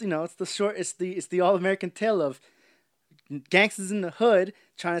it's the all American tale of gangsters in the hood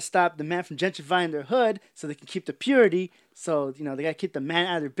trying to stop the man from gentrifying their hood so they can keep the purity. So they gotta keep the man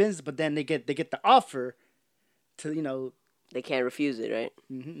out of their business, but then they get the offer to They can't refuse it, right?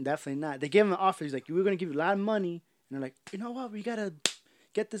 definitely not. They give him an offer. He's like, "We're gonna give you a lot of money," and they're like, "You know what? We gotta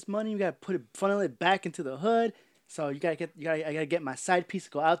get this money. We gotta funnel it back into the hood." So I gotta get my side piece to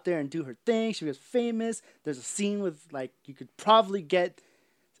go out there and do her thing. She was famous. There's a scene with like you could probably get,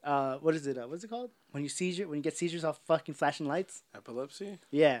 what is it? What's it called? When you get seizures off fucking flashing lights. Epilepsy?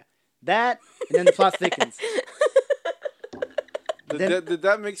 Yeah, That, and then the plot thickens. Did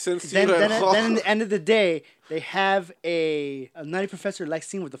that make sense to Then, you then, at all? then, at the end of the day, they have a nutty professor-like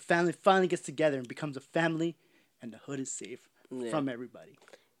scene where the family finally gets together and becomes a family, and the hood is safe from everybody.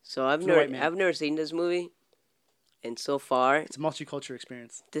 So I've the white man. never seen this movie, and so far It's a multicultural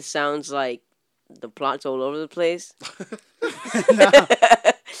experience. this sounds like the plot's all over the place.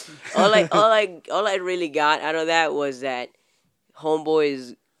 all I really got out of that was that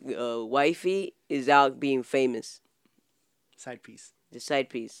Homeboy's wifey is out being famous. Side piece. The side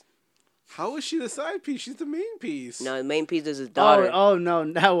piece. How is she the side piece? She's the main piece. No, the main piece is his daughter. Oh no!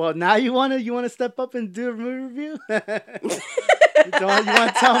 Now you wanna step up and do a movie review? You want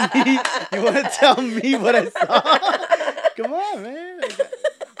to tell me? You want to tell me what I saw? Come on, man.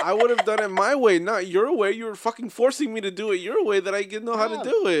 I would have done it my way, not your way. You were fucking forcing me to do it your way that I didn't know how to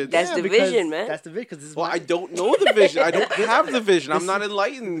do it. That's the because vision, man. That's the vision. Because Well, I don't know the vision. I don't have the vision. I'm not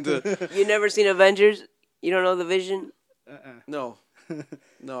enlightened. You never seen Avengers? You don't know the vision? No,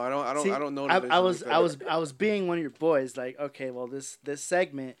 I don't. See, I don't know. The vision I was being one of your boys. Like, okay, well, this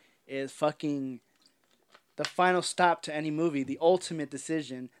segment is fucking the final stop to any movie, the ultimate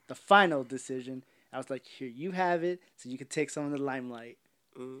decision, the final decision. I was like, here, you have it, so you can take some of the limelight.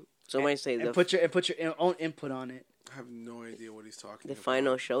 Somebody say and put your own input on it. I have no idea what he's talking the about.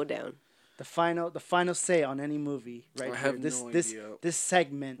 final showdown. The final say on any movie, right? I here. have This no this idea this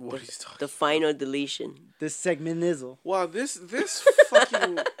segment. what he's talking. The final deletion. This segmentizzle. Wow, this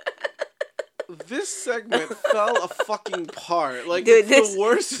fucking this segment fell a fucking part. Like, Dude, it's this- the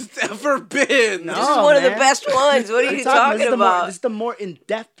worst it's ever been. No. This is one of the man. best ones. What are you talking about? This is the more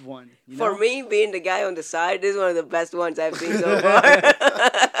in-depth one. You For know? me, being the guy on the side, this is one of the best ones I've seen so far.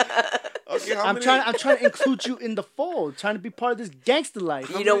 Okay, how I'm many? trying to include you in the fold, trying to be part of this gangster life.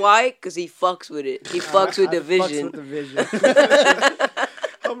 You know why? Because he fucks with it. He fucks with the vision. Fucks with the vision.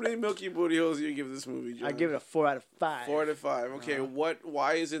 How many Milky Booty holes do you give this movie, John? I give it a 4 out of 5. 4 out of 5. Okay,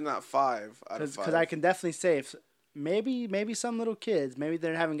 why is it not 5 out of 5? Because I can definitely say if maybe some little kids, maybe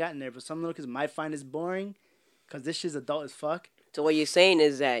they haven't gotten there, but some little kids might find this boring because this shit's adult as fuck. So what you're saying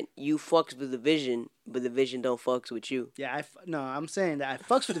is that you fucks with the vision, but the vision don't fucks with you. Yeah, I'm saying that I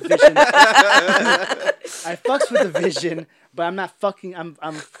fucks with the vision. I fucks with the vision, but I'm not fucking. I'm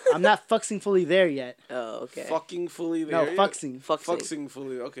not fuxing fully there yet. Oh, okay. Fucking fully No, there. fuxing. Fuxing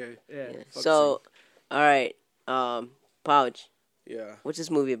fully. Okay. Yeah. So, all right, Pouch. Yeah. What's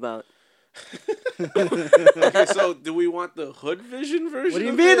this movie about? Okay, so do we want the hood vision version? What do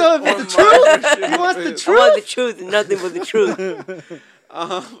you of mean, it, though? or The my truth? version He wants of the it? truth. I want the truth and nothing but the truth.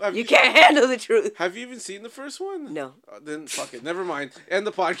 Have You can't handle the truth. Have you even seen the first one? No. Then fuck it. Never mind. End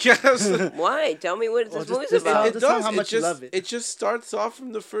the podcast. Why? Tell me what Well, this movie's just about. tell- Just how much you love it. It just starts off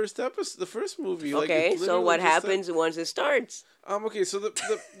from the first episode, the first movie. Like, Okay, it's so literally what just happens once it starts? Okay, so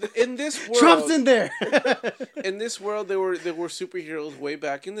the in this world, Trump's in there. in this world, there were superheroes way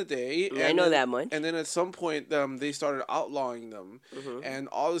back in the day. I know that much. And then at some point, they started outlawing them, and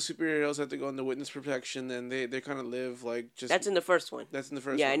all the superheroes had to go into witness protection, and they kind of live like just. That's in the first one. That's in the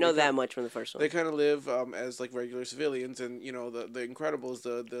first. Yeah, one. I know They that kinda- much from the first one. They kind of live as like regular civilians, and you know the Incredibles,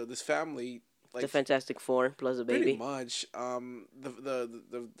 this family. Like, The Fantastic Four plus a pretty baby. much.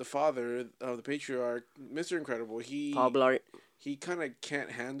 The father of the patriarch, Mr. Incredible, Paul Blart. he kind of can't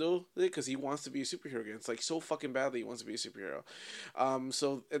handle it because he wants to be a superhero again. It's like so fucking badly he wants to be a superhero.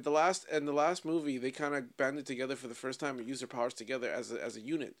 So at the last movie, they kind of banded together for the first time and used their powers together as a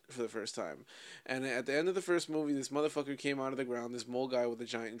unit for the first time. And at the end of the first movie, this motherfucker came out of the ground. This mole guy with a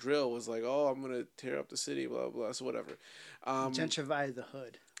giant drill was like, "Oh, I'm gonna tear up the city," blah blah. blah. So whatever. Gentrify the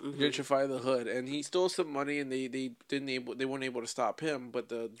hood. Gentrify the hood, and he stole some money, and they weren't able to stop him. But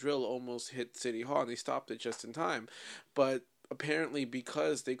the drill almost hit City Hall, and they stopped it just in time. But apparently,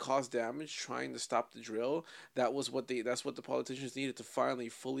 because they caused damage trying to stop the drill, that's what the politicians needed to finally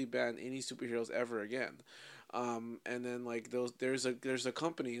fully ban any superheroes ever again. And then like there's a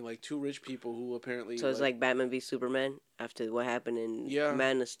company, like two rich people who apparently So it's like Batman v Superman after what happened in Yeah.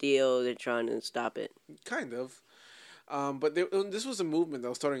 Man of Steel. They're trying to stop it. kind of. But this was a movement that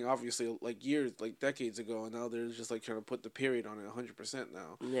was starting obviously like decades ago, and now they're just like trying to put the period on it 100%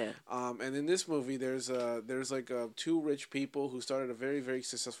 now. Yeah. And in this movie, there's like two rich people who started a very, very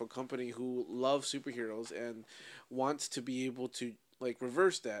successful company who love superheroes and wants to be able to like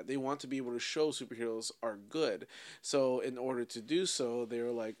reverse that. They want to be able to show superheroes are good. So in order to do so, they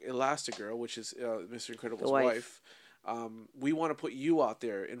were like Elastigirl, which is Mr. Incredible's wife. We want to put you out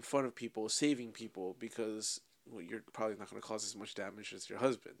there in front of people, saving people, because well, you're probably not going to cause as much damage as your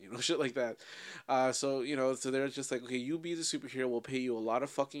husband, you know, shit like that. So they're just like, okay, you be the superhero, we'll pay you a lot of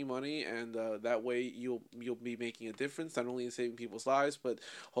fucking money, and that way you'll be making a difference, not only in saving people's lives, but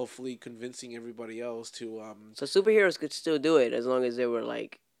hopefully convincing everybody else to. So superheroes could still do it as long as they were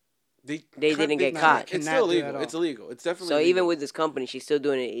like. They didn't get not- caught. It's Cannot still do it at illegal. all. It's illegal. It's definitely. So illegal. even with this company, she's still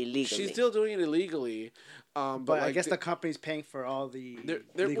doing it illegally. she's still doing it illegally. But But I like, guess the company's paying for all the they're-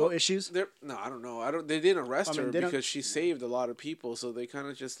 legal well, issues. No, I don't know. They didn't arrest I mean, her they don't- because she saved a lot of people. So they kind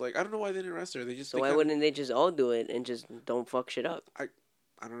of just like, I don't know why they didn't arrest her. So why wouldn't they just all do it and just don't fuck shit up?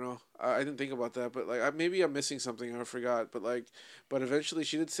 I don't know. I didn't think about that, but like maybe I'm missing something. I forgot. But eventually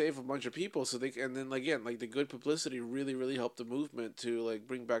she did save a bunch of people. So and then again, like the good publicity really really helped the movement to like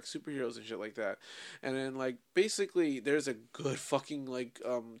bring back superheroes and shit like that. And then like basically there's a good fucking like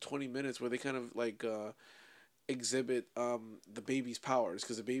 20 minutes where they kind of like exhibit the baby's powers,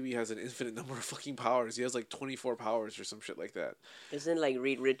 because the baby has an infinite number of fucking powers. He has like 24 powers or some shit like that. Isn't like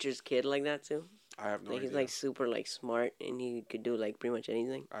Reed Richards' kid like that too? I have no Like idea. he's like super like smart and he could do like pretty much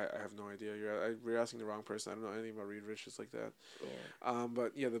anything. I have no idea. You're asking the wrong person. I don't know anything about Reed Richards like that. Yeah.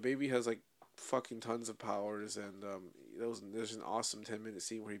 But yeah, the baby has like fucking tons of powers, and there's an awesome 10-minute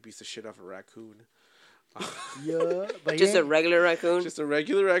scene where he beats the shit out of a raccoon. Yeah, but Just a regular raccoon. Just a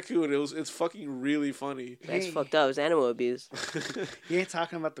regular raccoon. It's fucking really funny. That's fucked up. It's animal abuse. he ain't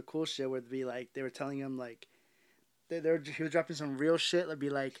talking about the cool shit where it'd be like they were telling him like he was dropping some real shit. It'd be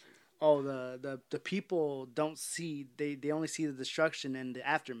like, oh, the people don't see, they only see the destruction and the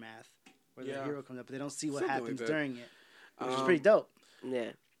aftermath where the hero comes up, but they don't see what Something like happens that. during it, which is pretty dope.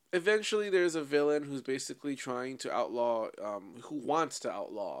 Yeah. Eventually, there's a villain who's basically trying to outlaw, who wants to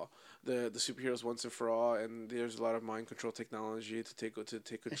outlaw the superheroes once and for all, and there's a lot of mind control technology to take control.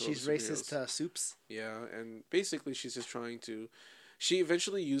 And of she's the racist superheroes. to soups. Yeah, and basically she's just trying to. She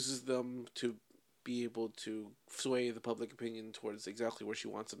eventually uses them to be able to sway the public opinion towards exactly where she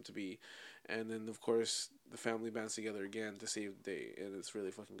wants them to be, and then of course the family bands together again to save the day, and it's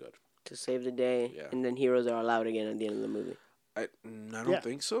really fucking good. To save the day, Yeah. and then heroes are allowed again at the end of the movie. I don't Yeah.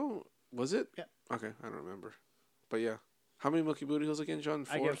 think so. Was it? Yeah. Okay, I don't remember, but yeah. How many Milky Booty Hills again, John?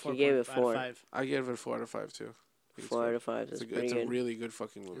 4? I give it 4. You gave it 4. 5. I gave it 4 out of 5 too. I think it's 4 out good. of 5. That's It's pretty a good. really good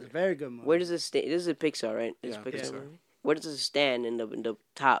fucking It's movie. a very good movie. Where does it stand? This is a Pixar, right? It's Yeah, a Pixar Pixar. movie. Where does it stand in the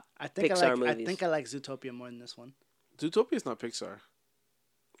top? I think Pixar I movies. think I like Zootopia more than this one. Zootopia is not Pixar.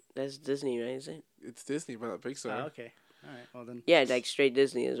 That's Disney, right? Is it? It's Disney, but not Pixar. Oh, okay. All right. Well then. Yeah, like straight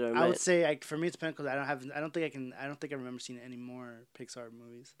Disney is what I I meant. would say for me it's Pinnacle. I don't think I remember seeing any more Pixar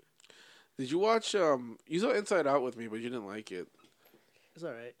movies. Did you watch? You saw Inside Out with me, but you didn't like it. It's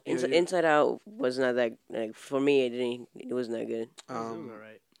all right. Yeah, yeah. Inside Out was not that like for me. It wasn't that good. It was all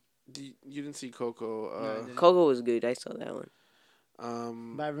right. You didn't see Coco. No, I didn't. Coco was good. I saw that one.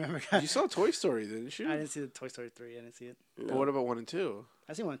 But I remember. You saw Toy Story, didn't you? I didn't see the Toy Story 3. I didn't see it. But No. what about 1 and 2?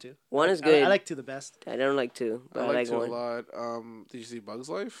 I seen 1 too. One is I good. like 2 the best. I don't like 2, but I like like 2 a 1. lot. Did you see Bugs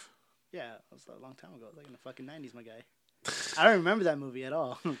Life? Yeah, it was a long time ago. Like in the fucking 90s, my guy. I don't remember that movie at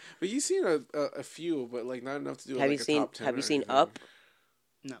all. But you've seen a few, but like not enough to do. Have like you a seen top 10 Have or you seen anything. Up?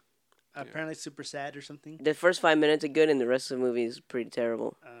 Apparently, super sad or something. The first 5 minutes are good, and the rest of the movie is pretty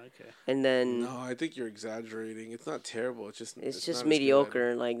terrible. Okay. And then No, I think you're exaggerating. It's not terrible. It's just it's not just as good.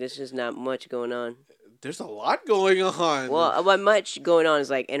 mediocre. Like there's just not much going on. There's a lot going on. Well, what much going on is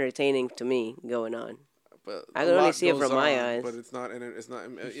like entertaining to me going on. but I a can only lot see it goes from my on, eyes. But it's not. It's not.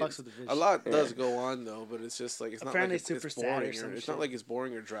 He fucks with the vision. A lot Yeah. does go on though, but it's just like it's Apparently not like super it's sad or boring. some It's shit. not like it's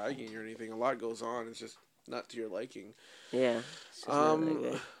boring or dragging or anything. A lot goes on. It's just not to your liking. Yeah. It's just not that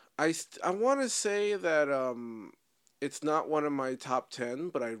good. I want to say that it's not one of my top 10,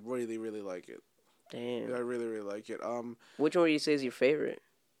 but I really really like it. Damn. I really really like it. Which one would you say is your favorite?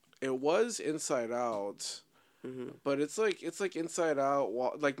 It was Inside Out. Hmm. But it's like Inside Out,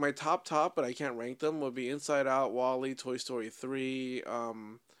 like my top, but I can't rank them, would be Inside Out, WALL-E, Toy Story 3.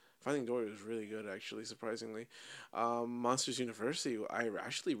 Finding Dory was really good, actually, surprisingly. Monsters University, I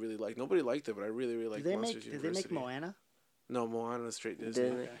actually really liked. Nobody liked it, but I really, really liked Monsters Did they University. make Moana? No, Moana is straight Disney.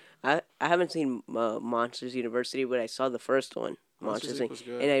 Disney. I haven't seen Monsters University, but I saw the first one, Monsters Monsters Inc. was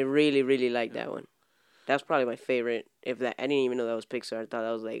good. and I really, really liked that one. That's probably my favorite. If that, I didn't even know that was Pixar. I thought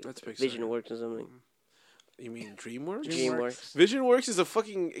that was like That's Pixar. VisionWorks or something. You mean DreamWorks? DreamWorks. VisionWorks is a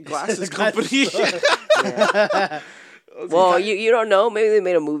fucking glasses Glasses company. Yeah. Well, you don't know. Maybe they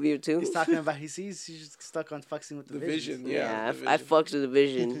made a movie or two. He's talking about he's just stuck on fucking with the, The visions. Vision, Yeah, the I Vision. fucks with the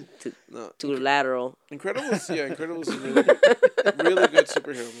Vision No, to lateral. Incredibles, Incredibles is a really good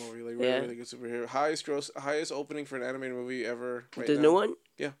superhero movie. Like really, Yeah. really good superhero. Highest opening for an animated movie ever. Right The now. new one?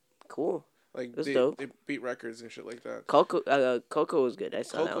 Yeah. Cool. Like was they, dope. they beat records and shit like that. Coco was good. I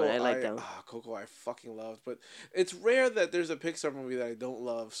saw that one. I like that one. Coco, I fucking loved, but it's rare that there's a Pixar movie that I don't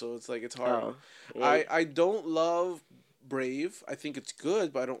love. So it's like it's hard. Oh, yeah. I don't love Brave. I think it's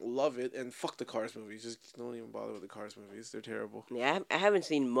good, but I don't love it. And fuck the Cars movies. Just don't even bother with the Cars movies. They're terrible. Yeah, I haven't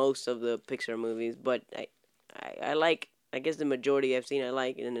seen most of the Pixar movies, but I like. I guess the majority I've seen I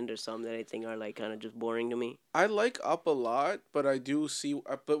like, and then there's some that I think are like kind of just boring to me. I like Up a lot, but I do see.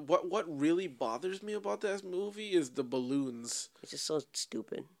 But what really bothers me about that movie is the balloons. It's just so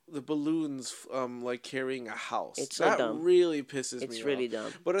stupid. The balloons, like carrying a house. It's so that dumb. really pisses me off. It's really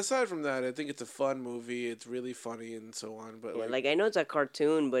dumb. But aside from that, I think it's a fun movie. It's really funny and so on. But Yeah, like I know it's a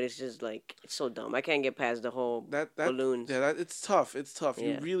cartoon, but it's just like it's so dumb. I can't get past the whole balloons. Yeah, it's tough. It's tough. Yeah.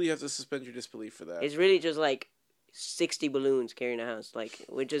 You really have to suspend your disbelief for that. It's really just like 60 balloons carrying a house, like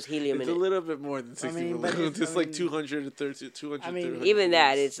with just helium It's in a it. little bit more than 60 but balloons. It's like 200, 200. I mean, Even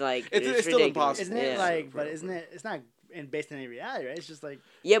that, it's like It's still ridiculous. impossible. Isn't it Yeah. like? But isn't it? It's not based on any reality, right? It's just like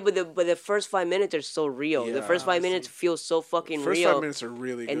Yeah, but the first 5 minutes are so real. The Yeah. first 5 I minutes see. feel so fucking First real. 5 minutes are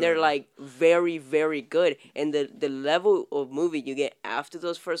really good. And they're like very, very good. And the level of movie you get after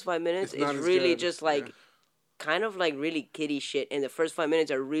those first 5 minutes It's not is as really good. just like Yeah. kind of like really kiddie shit. And the first 5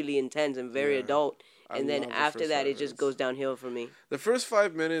 minutes are really intense and very Yeah. adult. I And then love the after first that, 5 it just minutes. goes downhill for me. The first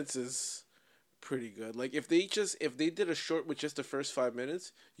 5 minutes is pretty good. Like if they did a short with just the first 5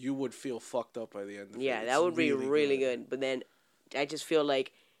 minutes, you would feel fucked up by the end of it. Yeah, It's that would be really good. But then I just feel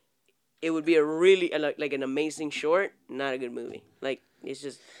like it would be a really like an amazing short, not a good movie. Like it's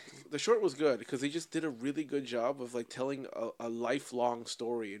just The short was good because they just did a really good job of like telling a lifelong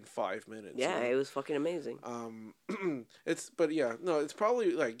story in 5 minutes. yeah, you know? it was fucking amazing. It's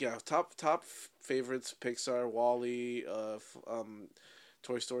probably like top favorites: Pixar, Wall-E,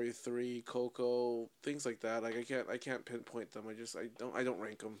 Toy Story 3, Coco, things like that. Like I can't pinpoint them. I don't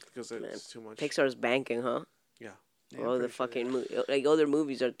rank them because it's too much. Pixar's banking, huh? Yeah. Yeah, All I'm the pretty sure, fucking yeah. like other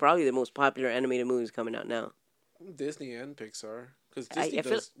movies are probably the most popular animated movies coming out now. Disney and Pixar because I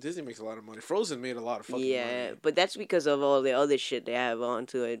feel- Disney makes a lot of money. Frozen made a lot of fucking Yeah, money. but that's because of all the other shit they have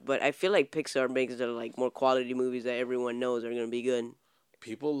onto it. But I feel like Pixar makes the like more quality movies that everyone knows are gonna be good.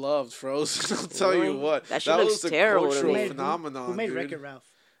 People loved Frozen. I'll tell you Really? what. That shit looks was a terrible to cultural me. phenomenon. Who made dude. Wreck-It Ralph?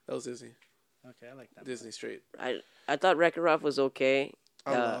 That was Disney. Okay, I like that. Disney straight. I thought Wreck-It Ralph was okay.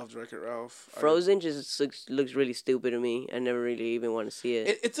 I loved Wreck-It Ralph. Frozen just looks really stupid to me. I never really even want to see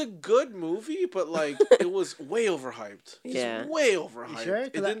it. It's a good movie, but like it was way overhyped. Just Yeah. way You overhyped. sure?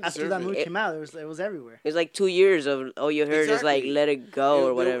 It 'Cause didn't after deserve that it. movie came out, it was everywhere. It's like 2 years of all you heard is like Exactly. "Let It Go"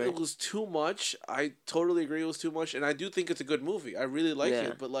 or whatever. It was too much. I totally agree. It was too much, and I do think it's a good movie. I really like Yeah.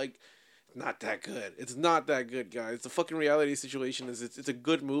 it, but like, not that good. It's not that good, guys. The fucking reality situation is it's a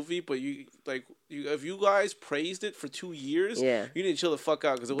good movie, but if you guys praised it for 2 years, Yeah. you need to chill the fuck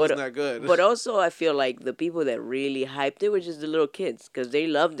out because it But- wasn't that good. But also, I feel like the people that really hyped it were just the little kids because they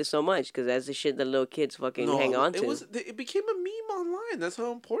loved it so much because that's the shit that little kids fucking hang on to. It became a meme online. That's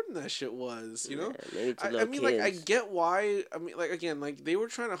how important that shit was. You know. Yeah, maybe to I little mean, kids. like, I get why. I mean, like, again, like, they were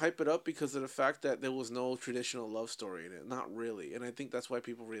trying to hype it up because of the fact that there was no traditional love story in it. Not really. And I think that's why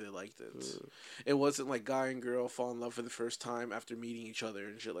people really liked it. It wasn't like guy and girl fall in love for the first time after meeting each other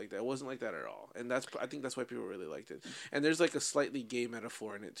and shit like that. It wasn't like that at all. And I think that's why people really liked it. And there's, like, a slightly gay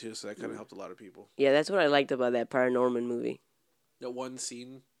metaphor in it, too, so that kind of helped a lot of people. Yeah, that's what I liked about that Paranorman movie. That one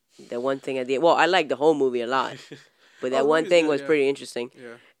scene. The one thing I did. Well, I liked the whole movie a lot, but that Oh, one movie's thing good, was yeah. pretty interesting.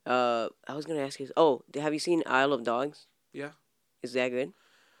 Yeah. I was gonna ask you. Oh, have you seen Isle of Dogs? Yeah. Is that good?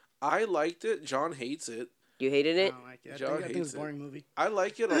 I liked it. John hates it. You hated I it? don't like it. John I think it's hates a boring movie. I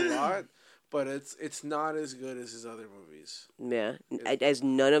like it a lot, but it's not as good as his other movies. Yeah. As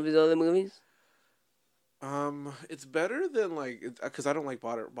none of his other movies. It's better than like because I don't like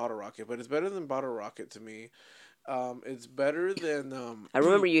Bottle Rocket, but it's better than Bottle Rocket to me. It's better than I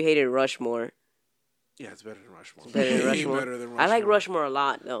remember you hated Rushmore. Yeah, it's better than Rushmore. Better than Way Rushmore. better than I like Rushmore a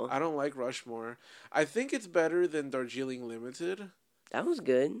lot though. I don't like Rushmore. I think it's better than Darjeeling Limited. That was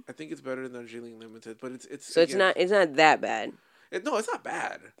good. I think it's better than Darjeeling Limited, but it's So it's not that bad. No, it's not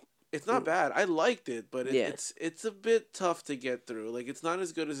bad. It's not bad. I liked it, but Yeah. it's a bit tough to get through. Like, it's not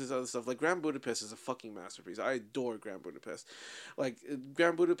as good as his other stuff. Like, Grand Budapest is a fucking masterpiece. I adore Grand Budapest. Like,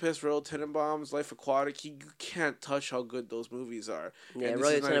 Grand Budapest, Royal Tenenbaums, Life Aquatic, you can't touch how good those movies are. Yeah, And this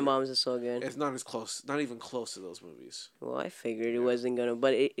Royal is not even- Tenenbaums is so good. It's not as close, not even close to those movies. Well, I figured it wasn't gonna,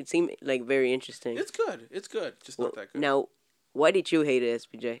 but it seemed like very interesting. It's good. It's good. Just not that good. Now, why did you hate it,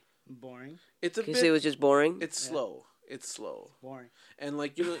 SPJ? Boring. It's a Because bit. it was just boring. It's slow. It's slow. Boring. And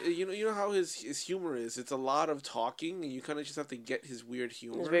like you know how his humor is. It's a lot of talking, and you kind of just have to get his weird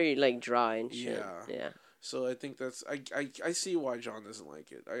humor. It's very like dry and shit. Yeah. Yeah. So I think that's I see why John doesn't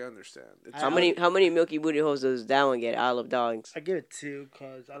like it. I understand. It's How many Milky Booty holes does that one get? Isle of Dogs. I give it 2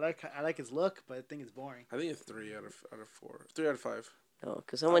 because I like his look, but I think it's boring. I think it's 3 out of 4. 3 out of 5. Oh,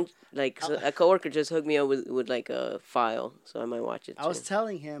 because someone a coworker just hooked me up with like a file, so I might watch it. I was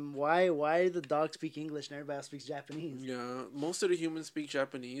telling him why the dog speak English and everybody else speaks Japanese. Yeah, most of the humans speak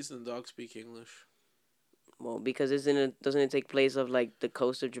Japanese and the dogs speak English. Well, because doesn't it take place of like the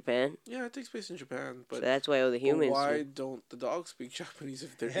coast of Japan? Yeah, it takes place in Japan, but So that's why all the humans. why don't the dogs speak Japanese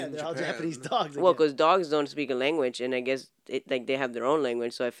if they're in They're Japan? all Japanese dogs. Well, again. because dogs don't speak a language, and I guess they have their own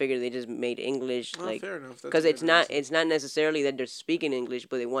language. So I figured they just made English Oh, fair enough. That's because a it's good not reason. necessarily that they're speaking English,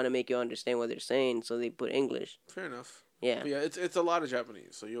 but they want to make you understand what they're saying, so they put English. Fair enough. Yeah. But yeah, it's a lot of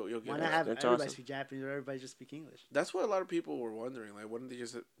Japanese, so you'll get Why it. not have That's everybody awesome. speak Japanese or everybody just speak English? That's why a lot of people were wondering, like, why didn't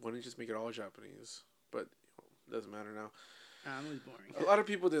they just make it all Japanese? But it doesn't matter now. It was boring. A lot of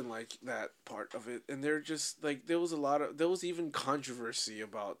people didn't like that part of it, and they're just like there was even controversy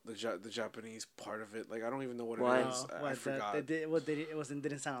about the Japanese part of it. Like I don't even know what Why? it is. I forgot. It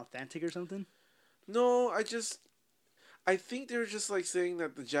didn't sound authentic or something. No, I think they were just like saying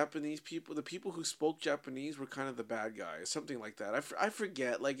that the Japanese people, the people who spoke Japanese, were kind of the bad guys, something like that. I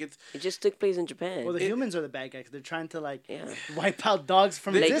forget. Like It just took place in Japan. Well, the humans are the bad guys. They're trying to Yeah. wipe out dogs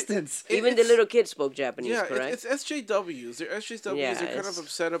from Like, existence. Even the it's- little kids spoke Japanese, yeah, correct? it's SJWs. They're SJWs. Yeah, they're kind it's of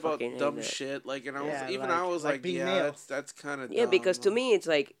upset about fucking dumb hate that. shit. Like, and I was Yeah, I was like like, being yeah, male. that's kind of Yeah, because to me it's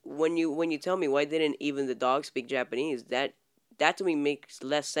like when you tell me why didn't even the dogs speak Japanese, that to me makes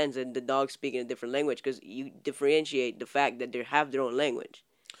less sense than the dogs speaking a different language because you differentiate the fact that they have their own language.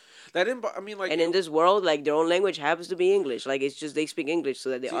 that didn't. I mean, like, And in this world, like their own language happens to be English. Like it's just they speak English so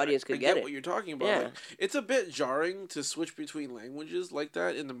that the see, audience I could get get what it. you're talking about. Yeah. Like, it's a bit jarring to switch between languages like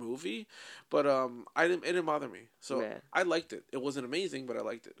that in the movie, but it didn't bother me. So Yeah. I liked it. It wasn't amazing, but I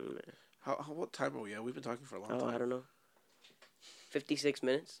liked it. What time are we at? We've been talking for a long Oh, time. I don't know. 56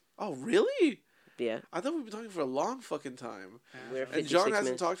 minutes. Oh, really? Yeah. I thought we've been talking for a long fucking time. We're at And 56 John hasn't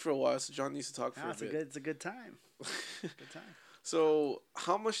minutes. talked for a while, so John needs to talk for a It's bit. it's a good time. Good time. So,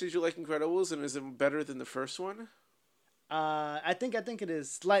 how much did you like Incredibles, and is it better than the first one? I think it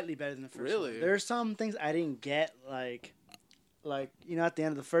is slightly better than the first Really? one. There are some things I didn't get, like at the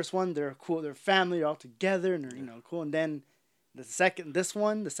end of the first one, they're cool. They're family, they're all together, and they're cool. And then the second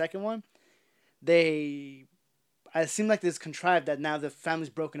one, it seemed like this contrived that now the family's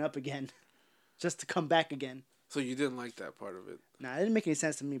broken up again, just to come back again. So you didn't like that part of it. Nah, it didn't make any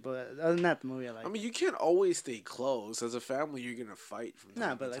sense to me. But other than that, the movie I liked. I mean, you can't always stay close. As a family, you're gonna fight from time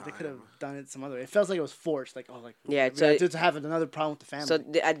Nah, but to like they time. could have done it some other way. It felt like it was forced. Yeah, we so- had to have another problem with the family. So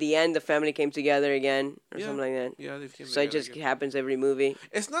at the end, the family came together again, or Yeah. something like that. Yeah, they came So it together just again. happens every movie.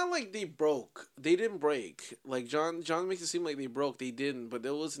 It's not like they broke. They didn't break. Like John makes it seem like they broke. They didn't. But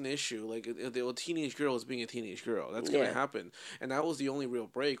there was an issue. Like the teenage girl was being a teenage girl. That's gonna Yeah. happen. And that was the only real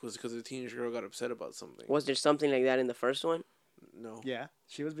break, was because the teenage girl got upset about something. Was there something like that in the first one? No. yeah,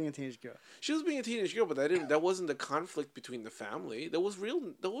 she was being a teenage girl. She was being a teenage girl, but that wasn't the conflict between the family. There wasn't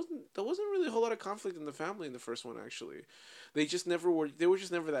really a whole lot of conflict in the family in the first one, actually. They were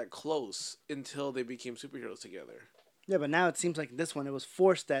just never that close until they became superheroes together. Yeah, but now it seems like this one it was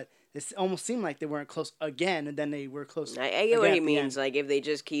forced that it almost seemed like they weren't close again, and then they were close. I get again what at he the means. end. Like if they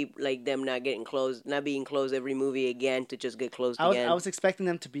just keep like them not getting close, not being close every movie again to just get close again. I was expecting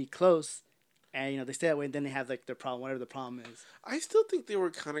them to be close, and they stay that way, and then they have like their problem, whatever the problem is. I still think they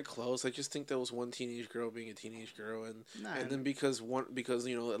were kind of close. I just think there was one teenage girl being a teenage girl, and then because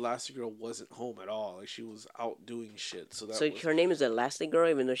Elastigirl wasn't home at all, like she was out doing shit. So So her name is Elastic Girl,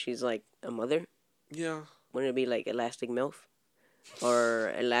 even though she's like a mother. yeah. Wouldn't it be like Elastic MILF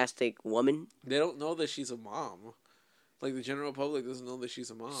or Elastic Woman? They don't know that she's a mom. Like the general public doesn't know that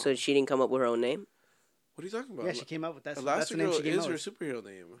she's a mom. So she didn't come up with her own name. What are you talking about? Yeah, she came up with that's the name she Elastigirl came is up her with. superhero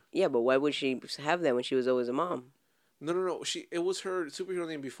name. Yeah, but why would she have that when she was always a mom? No. It was her superhero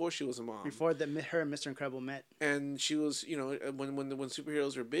name before she was a mom. Before her and Mr. Incredible met. And she was, when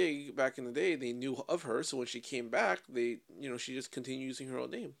superheroes were big back in the day, they knew of her. So when she came back, she just continued using her own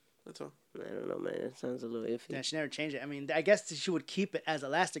name. That's all. I don't know, man. That sounds a little iffy. Yeah, she never changed it. I mean, I guess she would keep it as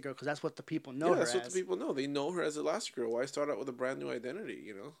Elastigirl because that's what the people know her that's what as. the people know. They know her as Elastigirl. Why start out with a brand new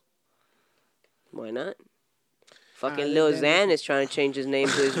identity? Why not? Fucking then- Lil Xan is trying to change his name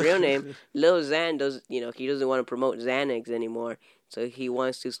to his real name. Lil Xan he doesn't want to promote Xanax anymore, so he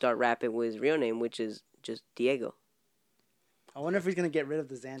wants to start rapping with his real name, which is just Diego. I wonder if he's gonna get rid of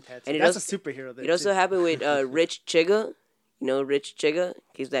the Xan tattoo. And it That's also- a superhero. There It also too. happened with Rich Chiga. You know Rich Chiga?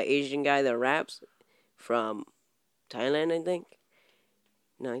 He's that Asian guy that raps from Thailand, I think.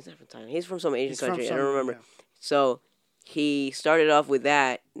 No, he's not from Thailand. He's from some Asian He's from country. I some- don't remember. yeah. So he started off with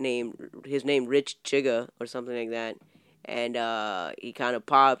his name Rich Chiga or something like that, and he kind of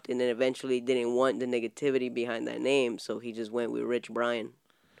popped, and then eventually didn't want the negativity behind that name, so he just went with Rich Brian.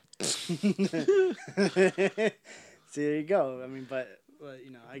 See, there you go. I mean, but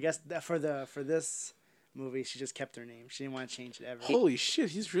I guess that for this movie, she just kept her name. She didn't want to change it ever. Holy shit,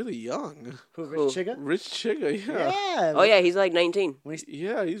 he's really young. Who, Rich Chiga? Rich Chiga, yeah. Yeah. Oh yeah, he's like 19.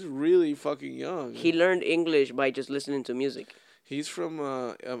 Yeah, he's really fucking young. He learned English by just listening to music. He's from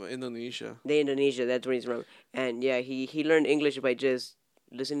Indonesia. Indonesia, that's where he's from. And yeah, he learned English by just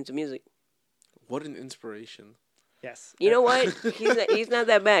listening to music. What an inspiration. Yes. You know what? He's not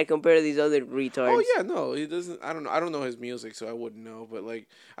that bad compared to these other retards. Oh yeah, no, he doesn't. I don't know his music, so I wouldn't know. But like,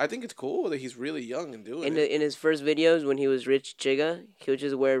 I think it's cool that he's really young and doing it. In his first videos, when he was Rich Chiga, he would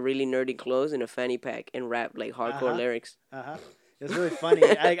just wear really nerdy clothes and a fanny pack and rap like hardcore lyrics. It was really funny.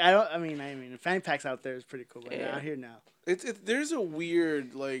 I mean, fanny packs out there is pretty cool, but out here now. There's a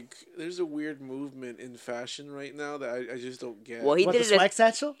weird movement in fashion right now that I just don't get. Well, The swag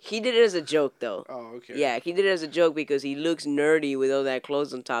satchel? He did it as a joke though. Oh, okay. Yeah, he did it as a joke because he looks nerdy with all that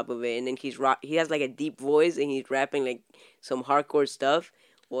clothes on top of it, and then he has like a deep voice and he's rapping like some hardcore stuff.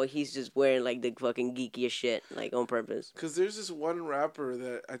 Well, he's just wearing like the fucking geekiest shit, like on purpose. Cause there's this one rapper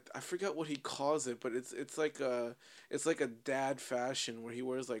that I forgot what he calls it, but it's like a dad fashion where he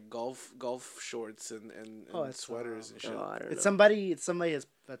wears like golf shorts and sweaters and shit. Oh, I don't know. It's somebody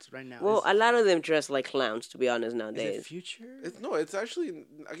that's right now. Well, a lot of them dress like clowns, to be honest, Is nowadays. it Future? It's actually,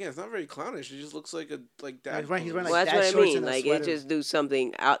 again, it's not very clownish. It just looks like dad. He's wearing, clothes. like, Well, that's dad what I shorts mean. and a Like, sweater. it just do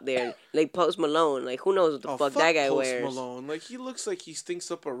something out there. Like Post Malone. Like, who knows what the fuck that guy Post wears? Malone. Like, he looks like he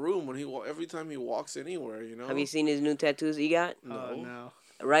stinks up a room when every time he walks anywhere. You know. Have you seen his new tattoos he got? Oh, no.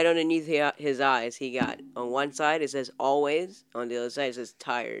 Right underneath his eyes, he got on one side it says always, on the other side it says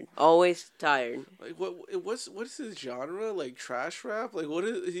tired. Always tired. Like what's his genre? Like trash rap? Like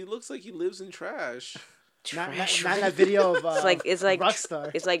he looks like he lives in trash. Not that video of It's like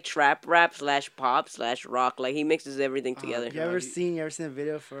Rockstar. It's like trap rap / pop / rock. Like he mixes everything together. You ever seen a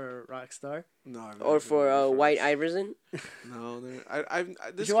video for Rockstar? No. I've never Or seen for it White Iverson. No, I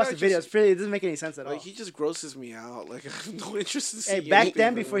If you watch the video, it doesn't make any sense at all. Like he just grosses me out. Like I have no interest in seeing. Hey, back anything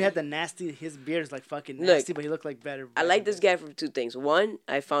then, from before he him. had the nasty, his beard is like fucking nasty, but he looked like better. I like this guy for two things. One,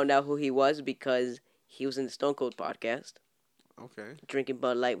 I found out who he was because he was in the Stone Cold podcast, Okay. drinking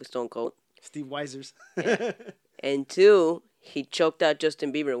Bud Light with Stone Cold. Steve Weisers. And two, he choked out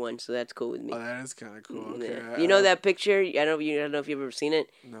Justin Bieber once, so that's cool with me. Oh, that is kind of cool. Okay. Yeah. You know that picture? I don't know if you've ever seen it.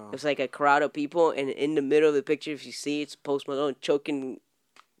 No. It's like a crowd of people, and in the middle of the picture, if you see, it's Post Malone choking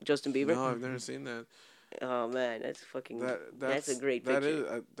Justin Bieber. No, I've never seen that. Oh man, that's fucking. That's a great That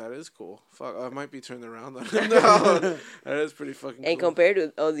picture. that is cool. Fuck, I might be turned around on him now. That is pretty fucking. And cool. compared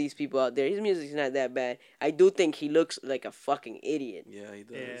to all these people out there, his music's not that bad. I do think he looks like a fucking idiot. Yeah, he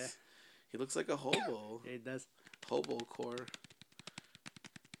does. Yeah. He looks like a hobo. Yeah, it does. Hobo core.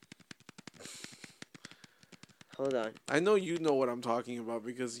 Hold on. I know you know what I'm talking about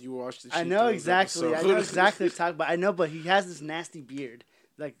because you watched the. I Cheap know Thrills exactly. I episode. know exactly what you're talking about. I know, but he has this nasty beard,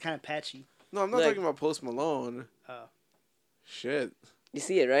 like kind of patchy. No, I'm not Like- talking about Post Malone. Oh. Shit. You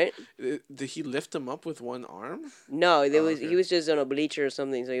see it, right? Did he lift him up with one arm? No, there was okay. he was just on a bleacher or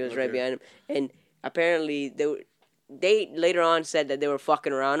something, so he was right Okay. behind him. And apparently they later on said that they were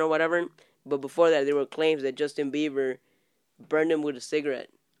fucking around or whatever. But before that, there were claims that Justin Bieber burned him with a cigarette.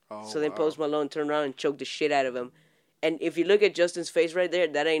 Oh, So then wow. Post Malone turned around and choked the shit out of him. And if you look at Justin's face right there,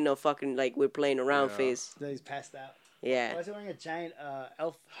 that ain't no fucking like we're playing around Yeah. face. So he's passed out. Yeah. Why is he wearing a giant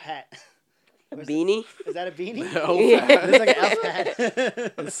elf hat? A beanie? Is that a beanie? Oh, It's like an elf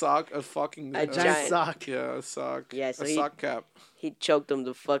hat. a sock, a fucking A giant sock. Yeah, a sock. Yeah, so a he- sock cap. He choked him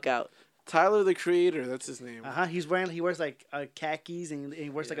the fuck out. Tyler the Creator, that's his name. He wears like khakis and he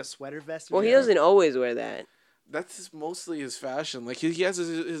wears like a sweater vest. Well, he doesn't always wear that. That's mostly his fashion. Like he has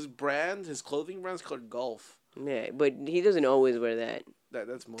his brand, his clothing brand's called Golf. Yeah, but he doesn't always wear that.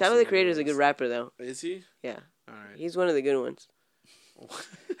 That's mostly Tyler the what Creator it is a good rapper, though. Is he? Yeah. All right. He's one of the good ones.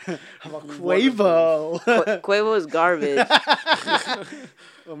 How about Quavo? Quavo is garbage.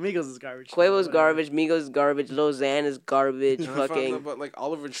 Well, Migos is garbage. Quavo's garbage. Migos is garbage. Lozan is garbage. And I found out Fucking. about like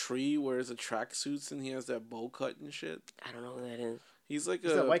Oliver Tree wears a tracksuits and he has that bowl cut and shit. I don't know who that is. He's like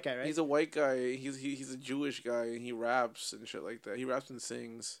He's a white guy, right? He's a white guy. He's a Jewish guy and he raps and shit like that. He raps and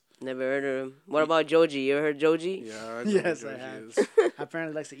sings. Never heard of him. What about Joji? You ever heard Joji? Yeah, I know Yes, who I Georgie have. is.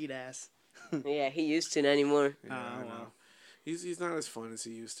 Apparently likes to eat ass. Yeah, he used to, not anymore. Yeah, I know. He's not as fun as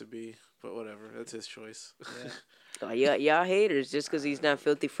he used to be, but whatever. That's his choice. Oh, yeah, y'all haters just because he's not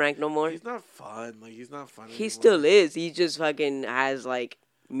Filthy Frank no more. He's not fun. Like he's not fun. He anymore. still is. He just fucking has like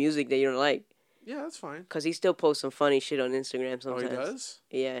music that you don't like. Yeah, that's fine. Cause he still posts some funny shit on Instagram Oh, sometimes. he does?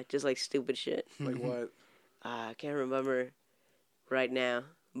 Yeah, just like stupid shit. Like what? I can't remember right now,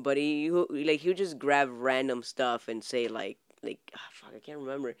 but he'll just grab random stuff and say fuck, I can't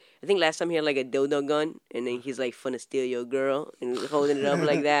remember. I think last time he had like a dildo gun, and then he's like finna steal your girl and holding it up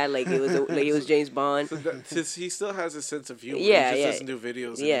like that, like he was James Bond. So he still has a sense of humor. Yeah, he just yeah. doesn't do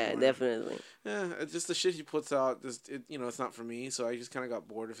videos Yeah, anymore. definitely. Yeah, it's just the shit he puts out. It's not for me. So I just kind of got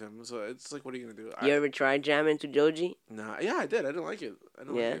bored of him. So it's like, what are you gonna do? You ever tried jamming to Joji? Nah, yeah, I did. I didn't like it. Yeah.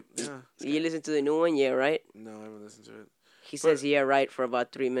 Like it. Yeah. You listen to the new one, yeah, right? No, I haven't listened to it. He says yeah, right for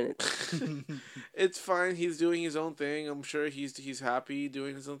about 3 minutes. It's fine. He's doing his own thing. I'm sure he's happy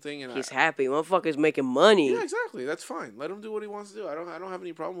doing his own thing. And He's happy. Motherfucker's making money. Yeah, exactly. That's fine. Let him do what he wants to do. I don't have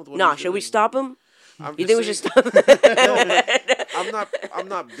any problem with what. Nah, he's should doing. we stop him? I'm You just think we should saying- stop him? I'm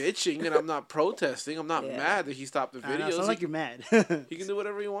not bitching and I'm not protesting. I'm not mad that he stopped the I know, videos. sound like you're mad. He can do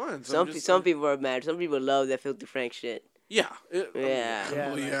whatever he wants. Some people are mad. Some people love that Filthy Frank shit. Yeah. Yeah.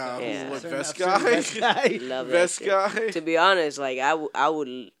 Well, yeah. Yeah. What, Certain- Vest certain guy? Vest guy. Love that Vest shit. guy? To be honest, like I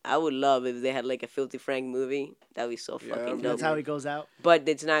would love if they had like a Filthy Frank movie. That'd be so Yeah, fucking dope. That's how he goes out. But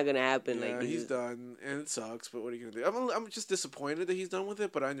it's not gonna happen. Yeah, Like he's done, and it sucks. But what are you gonna do? I'm just disappointed that he's done with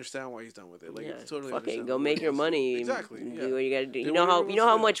it, but I understand why he's done with it. Like, Yeah, it's totally fucking understandable. go make your money. Exactly. Do Yeah. what you gotta do. Do You know whatever how he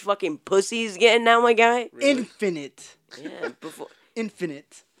wants to do. much fucking pussy he's getting now, my guy. Really? Infinite. Yeah. Before.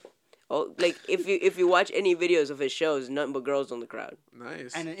 Infinite. Oh, like if you watch any videos of his shows, nothing but girls on the crowd.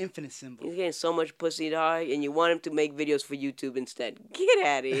 Nice. And an infinite symbol. He's getting so much pussy, dog, and you want him to make videos for YouTube instead. Get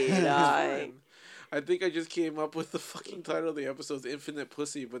out of here, dog. Fine. I think I just came up with the fucking title of the episode, "Infinite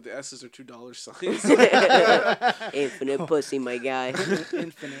Pussy," but the S's are $2 signs. Infinite pussy, my guy.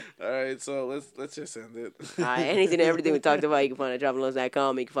 Infinite. All right, so let's just end it. Anything and everything we talked about, you can find at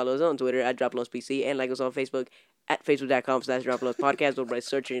droploads.com. You can follow us on Twitter at droploadspc and like us on Facebook at facebook.com/droploadspodcast or by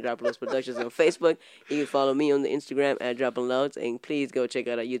searching Droploads Productions on Facebook. You can follow me on the Instagram at droploads, and please go check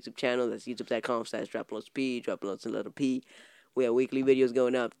out our YouTube channel. That's youtube.com/droploadspd, droploads and letter P. We have weekly videos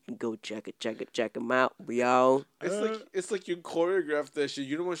going up. Go check them out, y'all. It's like you choreographed that shit.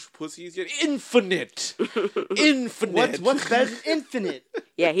 You know how much pussy he's getting? Infinite. Infinite. What's better than infinite?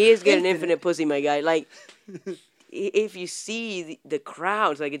 Yeah, he is getting infinite pussy, my guy. Like, if you see the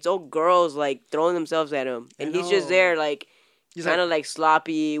crowds, like, it's all girls, like, throwing themselves at him. And he's just know. there, like, He's kind of, like,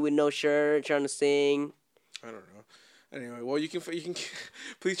 sloppy with no shirt, trying to sing. I don't know. Anyway, well, you can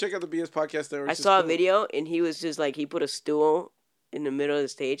please check out the BS Podcast there. I saw a video, and he was just, like, he put a stool in the middle of the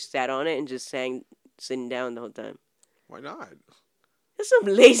stage, sat on it, and just sang, sitting down the whole time. Why not? That's some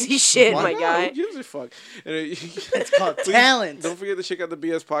lazy shit, Why my not? guy. Who gives a fuck? It's called talent. Don't forget to check out the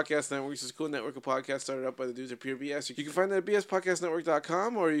BS Podcast Network. It's a cool network of podcasts started up by the dudes at Pure BS. You can find that at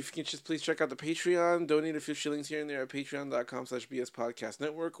bspodcastnetwork.com, or if you can just please check out the Patreon. Donate a few shillings here and there at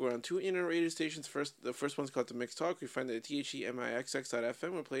patreon.com/bspodcastnetwork. We're on 2 internet radio stations. The first one's called The Mixed Talk. We find it at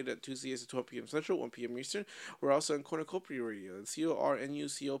themixx.fm. We're played at Tuesdays at 12 p.m. Central, 1 p.m. Eastern. We're also on Cornucopia Radio. It's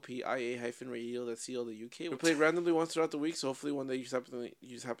CORNUCOPIA-radio. That's CL.UK. We're played randomly once throughout the week, so hopefully one day you just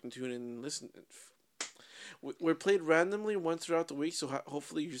happen to tune in and listen. We're played randomly once throughout the week, so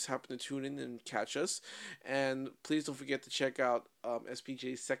hopefully you just happen to tune in and catch us. And please don't forget to check out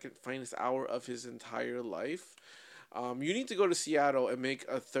SPJ's second finest hour of his entire life. You need to go to Seattle and make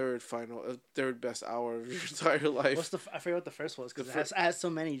a third best hour of your entire life. I forget what the first was because I had so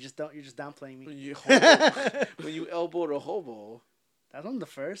many. You're just downplaying me. When you elbowed a hobo. That wasn't the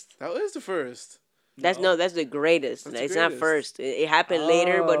first. That was the first. That's the greatest. That's the it's not greatest. first. It happened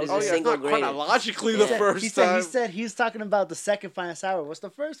later, but it's Oh, the yeah, single it's not greatest. chronologically He the said- first he time. said he was talking about the second finest hour. What's the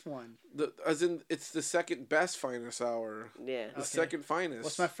first one? As in, it's the second best finest hour. Yeah. The second finest.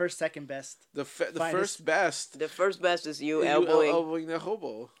 What's my first, second best? The finest? first best. The first best is you You elbowing. the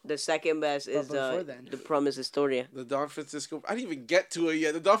hobo. The second best is before then? the Promise Historia. The Don Francisco. I didn't even get to it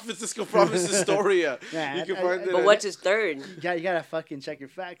yet. The Don Francisco Promise Historia. Yeah, You can I- find it. But at- what's his third? You gotta fucking check your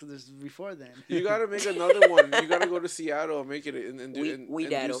facts. There's before then. You gotta make another one. You gotta go to Seattle and make it and do We do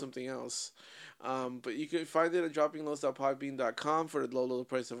daddle. something else. But you can find it at droppinglows.podbean.com for the low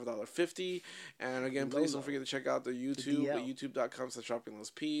price of $1.50. And again, please don't forget to check out the YouTube at DL.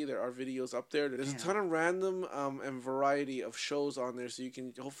 youtube.com/droppinglowsp. There are videos up there. There's a ton of random and variety of shows on there, so you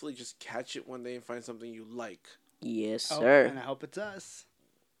can hopefully just catch it one day and find something you like. Yes, Oh, sir. and I hope it's us.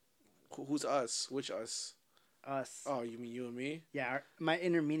 Who's us? Which us? Us. Oh, you mean you and me? Yeah, my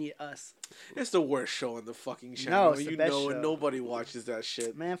intermediate us. It's the worst show on the fucking channel. it's the you best know, show. nobody watches that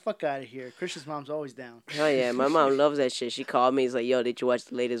shit. Man, fuck out of here. Christian's mom's always down. Oh yeah, my mom loves that shit. She called me. He's like, "Yo, did you watch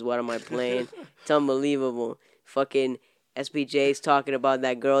the latest What Am I Playing?" It's unbelievable. Fucking SPJ's talking about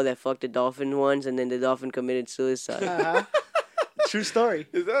that girl that fucked the dolphin once, and then the dolphin committed suicide. True story.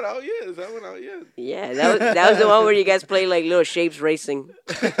 Is that out yet? Is that one out yet? Yeah, that was the one where you guys played like little shapes racing.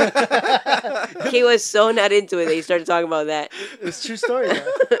 He was so not into it that he started talking about that. It's true story,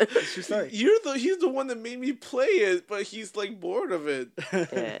 though. It's true story. He's the one that made me play it, but he's like bored of it.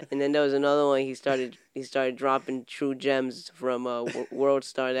 Yeah, and then there was another one. He started dropping true gems from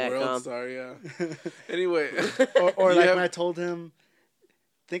WorldStar.com. WorldStar, yeah. Anyway, Or You like have- when I told him,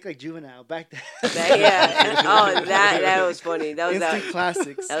 think like Juvenile back then. Yeah. Oh, that was funny. That was Instant that.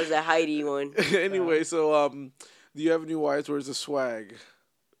 classics. That was the Heidi one. anyway, so do you have any wise words of swag?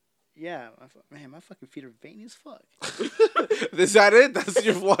 Yeah, my fucking feet are veiny as fuck. Is that it? That's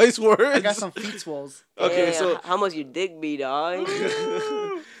your wise words? I got some feet swolls. Okay, Yeah, so how much you dick me, dog?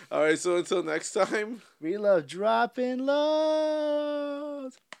 all right. So until next time. We love dropping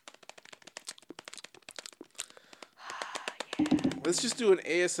lows. Let's just do an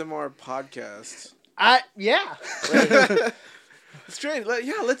ASMR podcast. Yeah. Strange.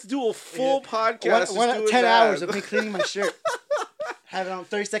 Let's do a full podcast. One, just doing 10 that. hours of me cleaning my shirt. Have it on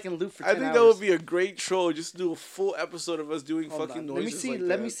 30-second loop for 10 I hours. think that would be a great troll. Just do a full episode of us doing Hold fucking on. noises. Let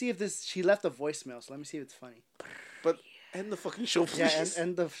like me that. see if this. She left a voicemail, so let me see if it's funny. But end the fucking show, please. Yeah,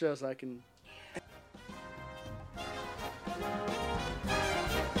 end the show so I can.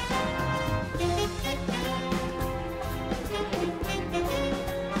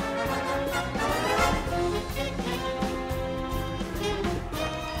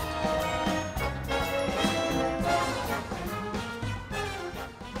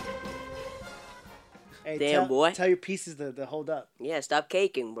 Hey, Damn, boy. Tell your pieces to hold up. Yeah, stop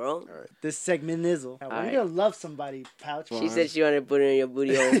caking, bro. This segment nizzle. We're right. gonna love somebody, pouch. She said she wanted to put it in your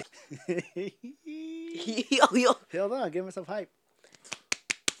booty hole. Yo. Hold on, give myself hype.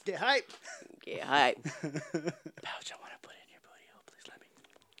 Get hype. Yeah, hype. Pouch, I want to put it in your booty hole. Please let me.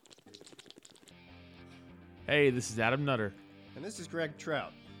 Hey, this is Adam Nutter. And this is Greg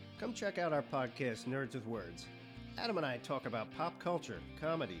Trout. Come check out our podcast, Nerds with Words. Adam and I talk about pop culture,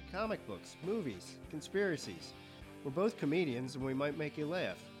 comedy, comic books, movies, conspiracies. We're both comedians and we might make you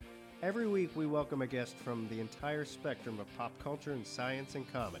laugh. Every week we welcome a guest from the entire spectrum of pop culture and science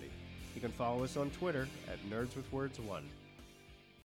and comedy. You can follow us on Twitter at NerdsWithWords1.